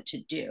really wanted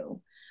to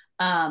do.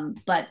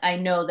 But I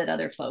know that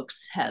other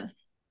folks have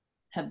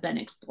been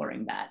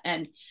exploring that.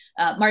 And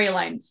Mario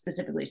Line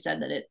specifically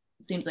said that it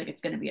seems like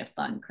it's going to be a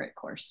fun crit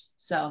course.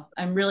 So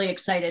I'm really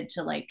excited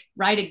to like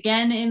ride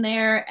again in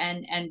there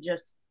and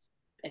just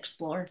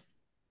explore.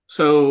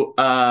 So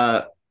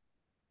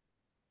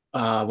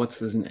what's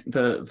his name?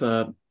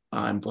 The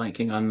I'm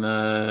blanking on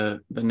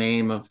the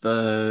name of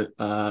the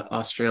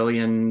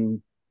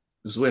Australian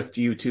Zwift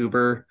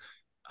YouTuber.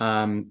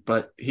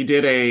 But he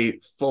did a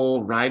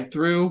full ride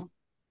through.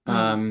 Mm.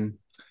 Um,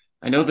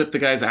 I know that the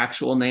guy's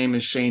actual name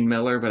is Shane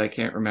Miller, but I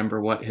can't remember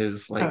what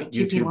his Oh, like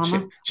GP YouTube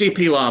Llama.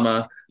 GP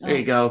Llama. There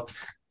you Oh,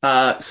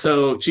 go.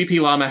 So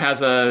GP Llama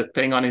has a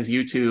thing on his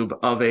YouTube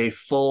of a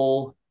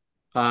full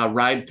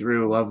ride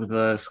through of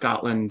the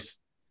Scotland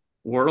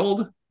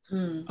world.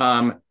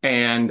 mm,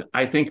 And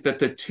I think that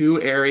the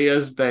two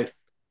areas that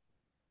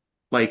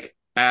like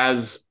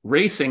as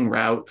racing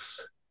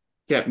routes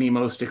get me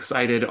most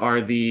excited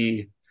are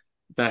the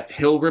that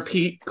hill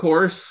repeat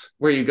course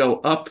where you go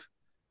up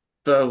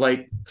the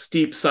like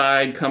steep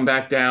side, come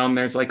back down.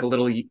 There's like a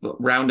little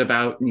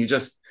roundabout, and you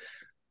just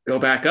go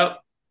back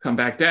up, come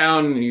back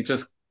down, and you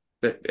just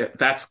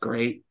that's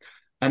great.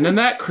 And then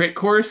that crit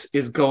course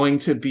is going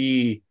to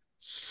be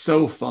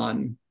so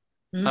fun.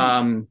 mm,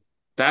 Um,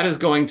 that is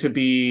going to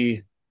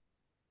be,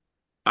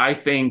 I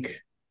think,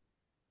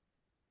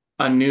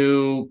 a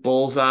new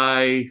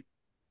bullseye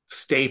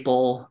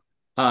staple.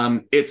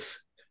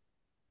 It's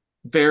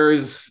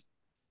there's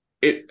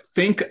it.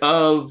 Think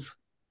of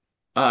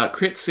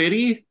Crit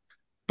City,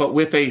 but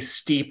with a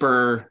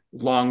steeper,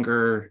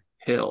 longer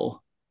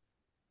hill.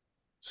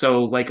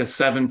 So like a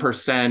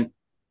 7%,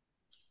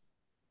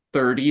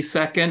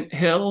 30-second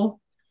hill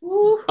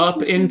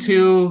up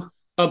into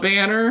a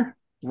banner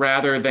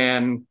rather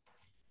than,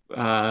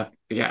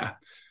 yeah.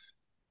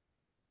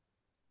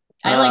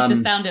 I like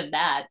the sound of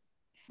that.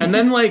 And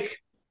then like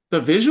the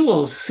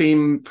visuals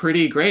seem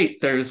pretty great.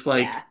 There's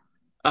like,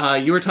 Yeah.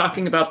 you were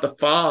talking about the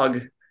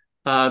fog,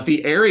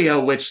 the area,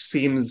 which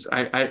seems,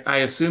 I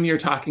assume you're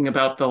talking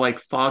about the like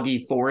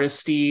foggy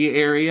foresty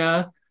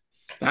area.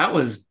 That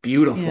was Yeah.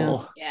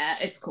 beautiful. Yeah,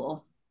 it's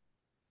cool.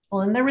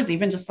 Well, and there was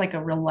even just like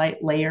a real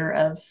light layer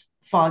of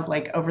fog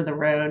like over the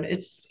road.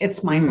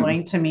 It's mind Mm.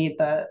 blowing to me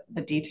the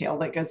detail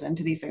that goes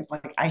into these things.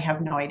 Like I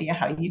have no idea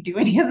how you do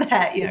any of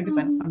that, you know, because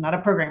I'm not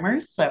a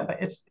programmer. So, but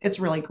it's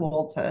really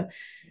cool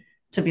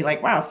to be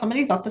like, wow,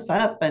 somebody thought this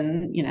up,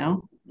 and you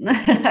know,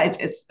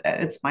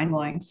 it's mind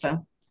blowing.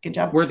 So good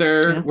job. Were You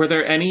there know. were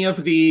there any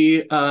of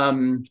the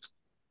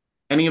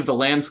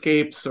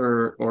landscapes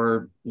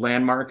or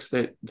landmarks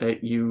that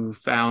you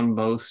found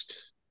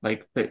most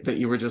like that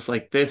you were just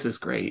like, this is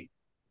great?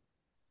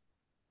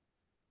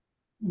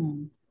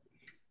 Mm.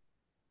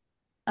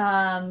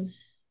 Um,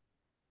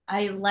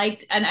 I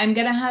liked, and I'm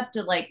gonna have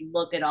to like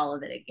look at all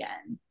of it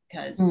again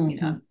because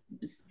Mm-hmm.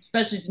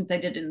 especially since I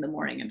did it in the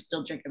morning, I'm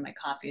still drinking my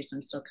coffee, so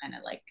I'm still kind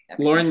of like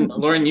everything's Lauren,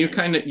 bubbling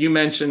in. you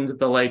mentioned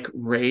the like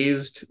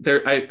raised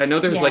there. I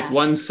know there's like Yeah,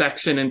 one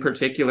section in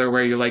particular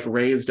where you're like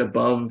raised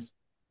above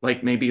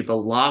like maybe the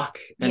lock,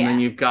 and then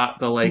yeah, you've got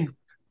the like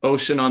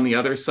ocean on the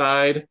other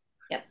side.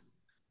 yep.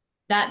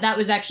 That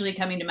was actually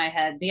coming to my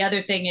head. The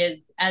other thing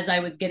is, as I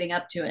was getting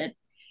up to it,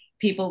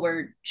 people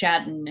were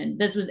chatting, and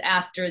this was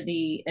after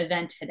the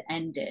event had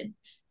ended,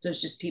 so it's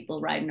just people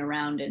riding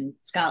around in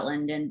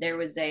Scotland, and there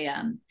was a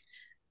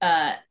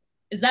uh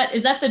is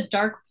that the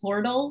dark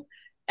portal,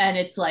 and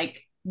it's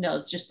like, no,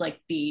 it's just like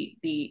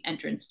the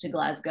entrance to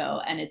Glasgow,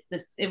 and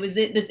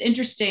this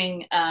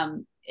interesting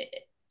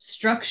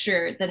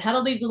structure that had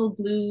all these little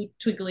blue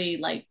twiggly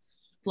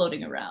lights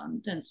floating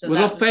around, and so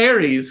Little that was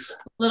fairies.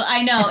 little,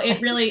 I know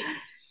it really,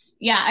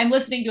 yeah, I'm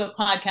listening to a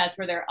podcast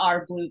where there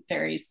are blue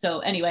fairies. So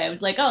anyway, I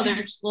was like, oh, they're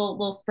just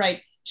little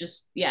sprites,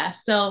 just yeah.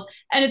 So,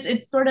 and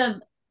it's sort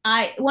of,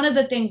 I one of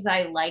the things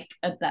I like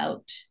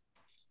about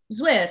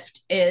Zwift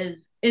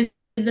is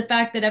the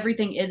fact that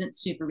everything isn't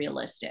super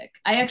realistic.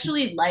 I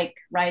actually like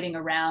riding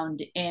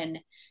around in,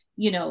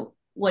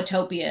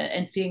 Watopia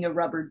and seeing a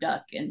rubber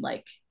duck, and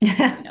like,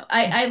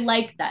 I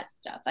like that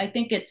stuff. I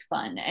think it's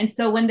fun. And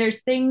so when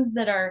there's things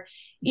that are,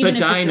 The even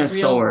if it's a real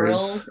dinosaurs.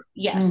 world,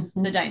 yes,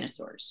 the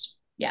dinosaurs.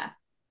 Yeah.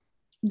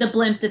 The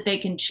blimp that they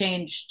can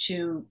change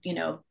to,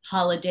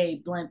 holiday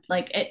blimp,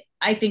 like it,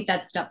 I think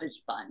that stuff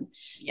is fun.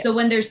 Yep. So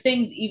when there's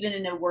things even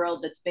in a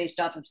world that's based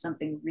off of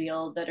something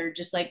real that are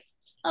just like,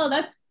 oh,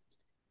 that's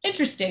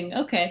interesting.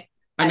 Okay.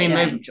 I mean,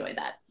 I they've enjoy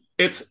that.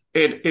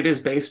 it is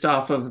based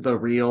off of the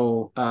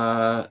real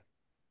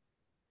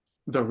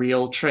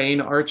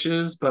train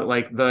arches, but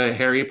like the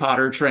Harry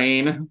Potter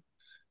train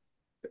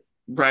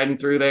riding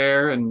through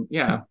there, and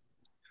yeah.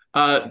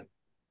 Uh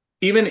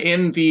Even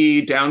in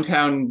the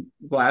downtown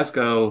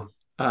Glasgow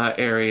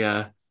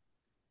area,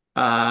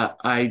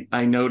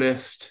 I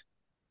noticed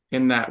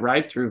in that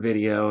ride through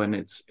video, and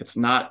it's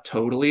not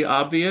totally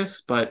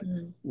obvious, but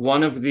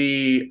one of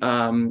the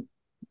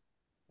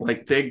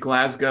like big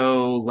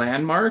Glasgow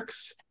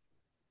landmarks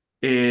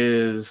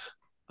is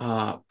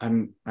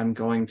I'm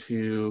going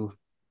to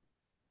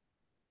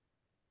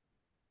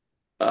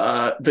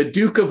the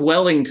Duke of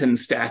Wellington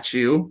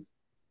statue,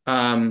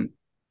 um,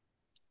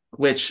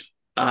 which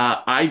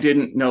I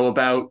didn't know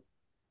about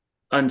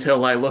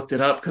until I looked it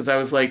up, because I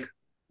was like,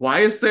 why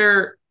is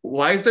there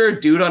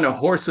a dude on a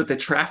horse with a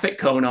traffic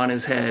cone on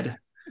his head?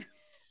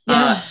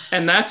 Yeah.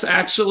 And that's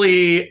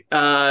actually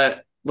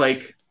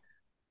like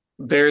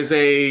there's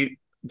a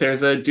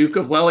Duke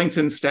of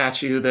Wellington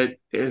statue that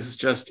is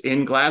just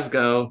in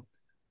Glasgow,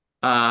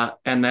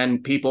 and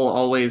then people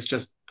always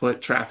just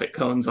put traffic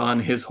cones on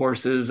his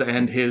horses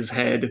and his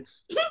head,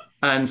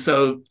 and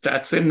so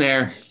that's in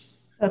there.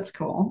 That's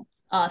cool.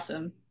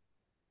 Awesome.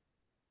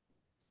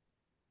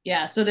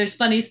 Yeah. So there's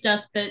funny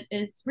stuff that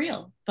is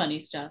real funny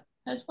stuff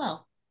as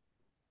well.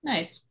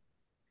 Nice.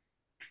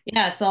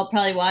 Yeah. So I'll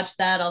probably watch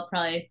that. I'll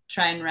probably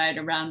try and ride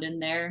around in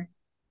there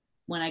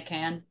when I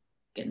can,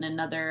 getting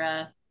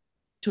another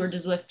Tour de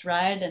Zwift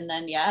ride, and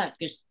then yeah,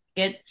 just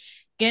get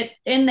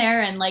in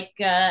there. And like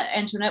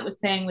Antoinette was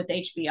saying with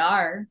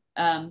HBR,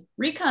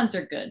 recons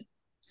are good.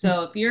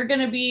 So if you're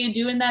gonna be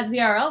doing that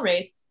ZRL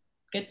race,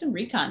 get some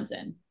recons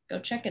in. Go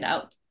check it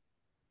out.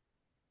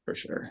 For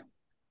sure.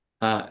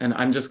 And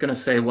I'm just going to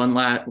say well,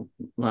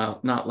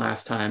 not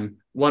last time,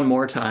 one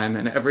more time.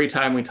 And every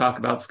time we talk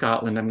about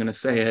Scotland, I'm going to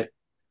say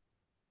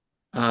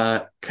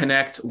it.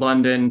 Connect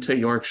London to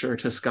Yorkshire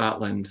to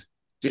Scotland.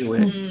 Do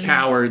it.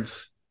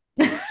 Cowards.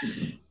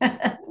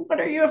 What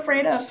are you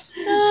afraid of?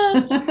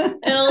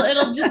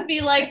 It'll just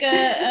be like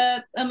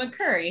a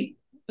McCurry,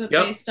 but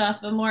Yep. based off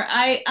of more.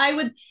 I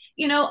would,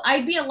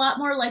 I'd be a lot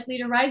more likely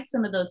to ride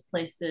some of those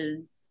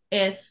places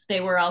if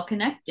they were all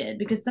connected,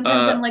 because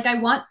sometimes I'm Uh, like, I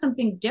want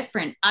something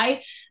different.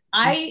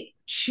 I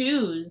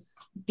choose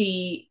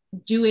the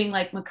doing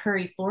like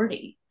McCurry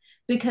 40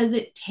 because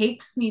it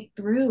takes me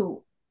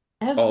through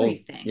oh,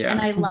 everything and yeah.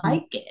 I Mhm.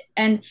 like it.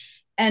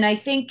 And I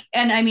think,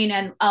 and I mean,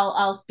 and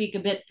I'll speak a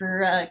bit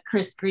for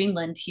Chris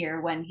Greenland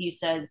here when he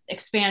says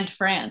expand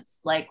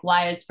France. Like,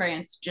 why is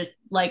France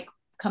just like,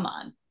 come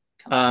on,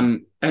 come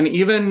on. And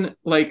even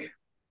like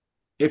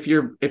if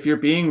you're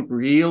being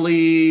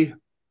really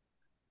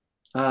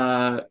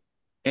uh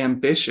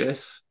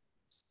ambitious,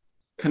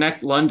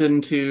 connect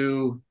London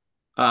to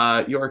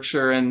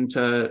Yorkshire and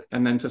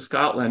then to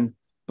Scotland,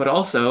 but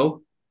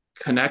also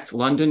connect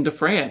London to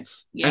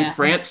France and Yeah,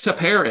 France to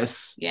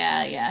Paris,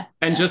 yeah, yeah,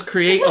 and yeah. just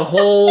create a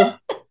whole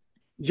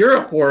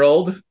Europe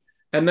world.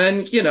 And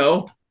then,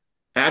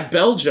 add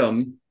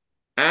Belgium,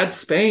 add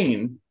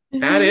Spain,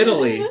 add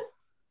Italy.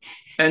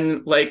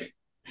 And like,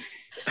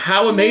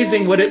 how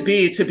amazing would it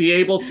be to be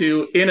able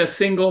to, in a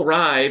single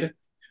ride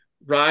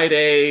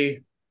a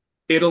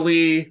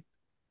Italy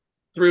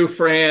through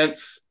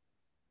France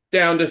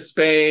down to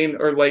Spain,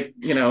 or like,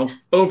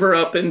 over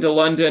up into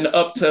London,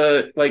 up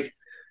to like,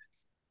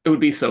 it would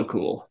be so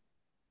cool.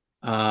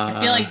 I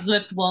feel Uh, like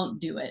Zwift won't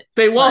do it,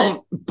 they but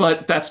won't,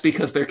 but that's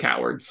because they're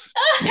cowards.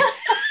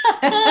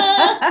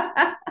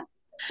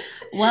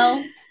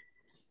 well,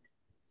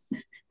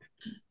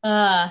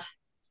 uh,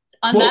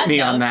 on Quote that me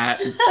on note, that.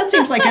 That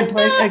seems like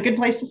a good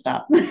place to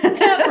stop.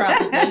 yeah,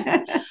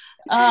 probably.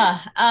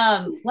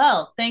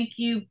 Well, thank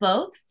you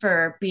both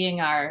for being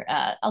our,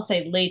 I'll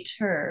say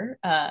later,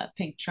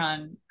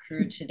 Pinktron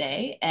crew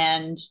today,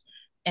 and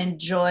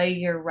enjoy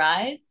your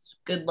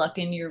rides. Good luck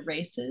in your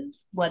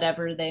races,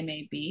 whatever they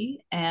may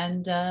be,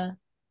 and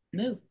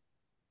move.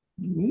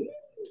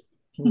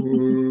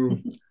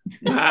 Ooh.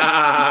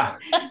 Ah.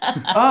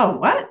 Oh,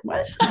 what?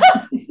 What?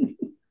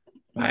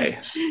 Bye.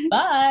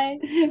 Bye.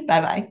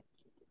 Bye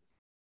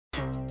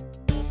bye.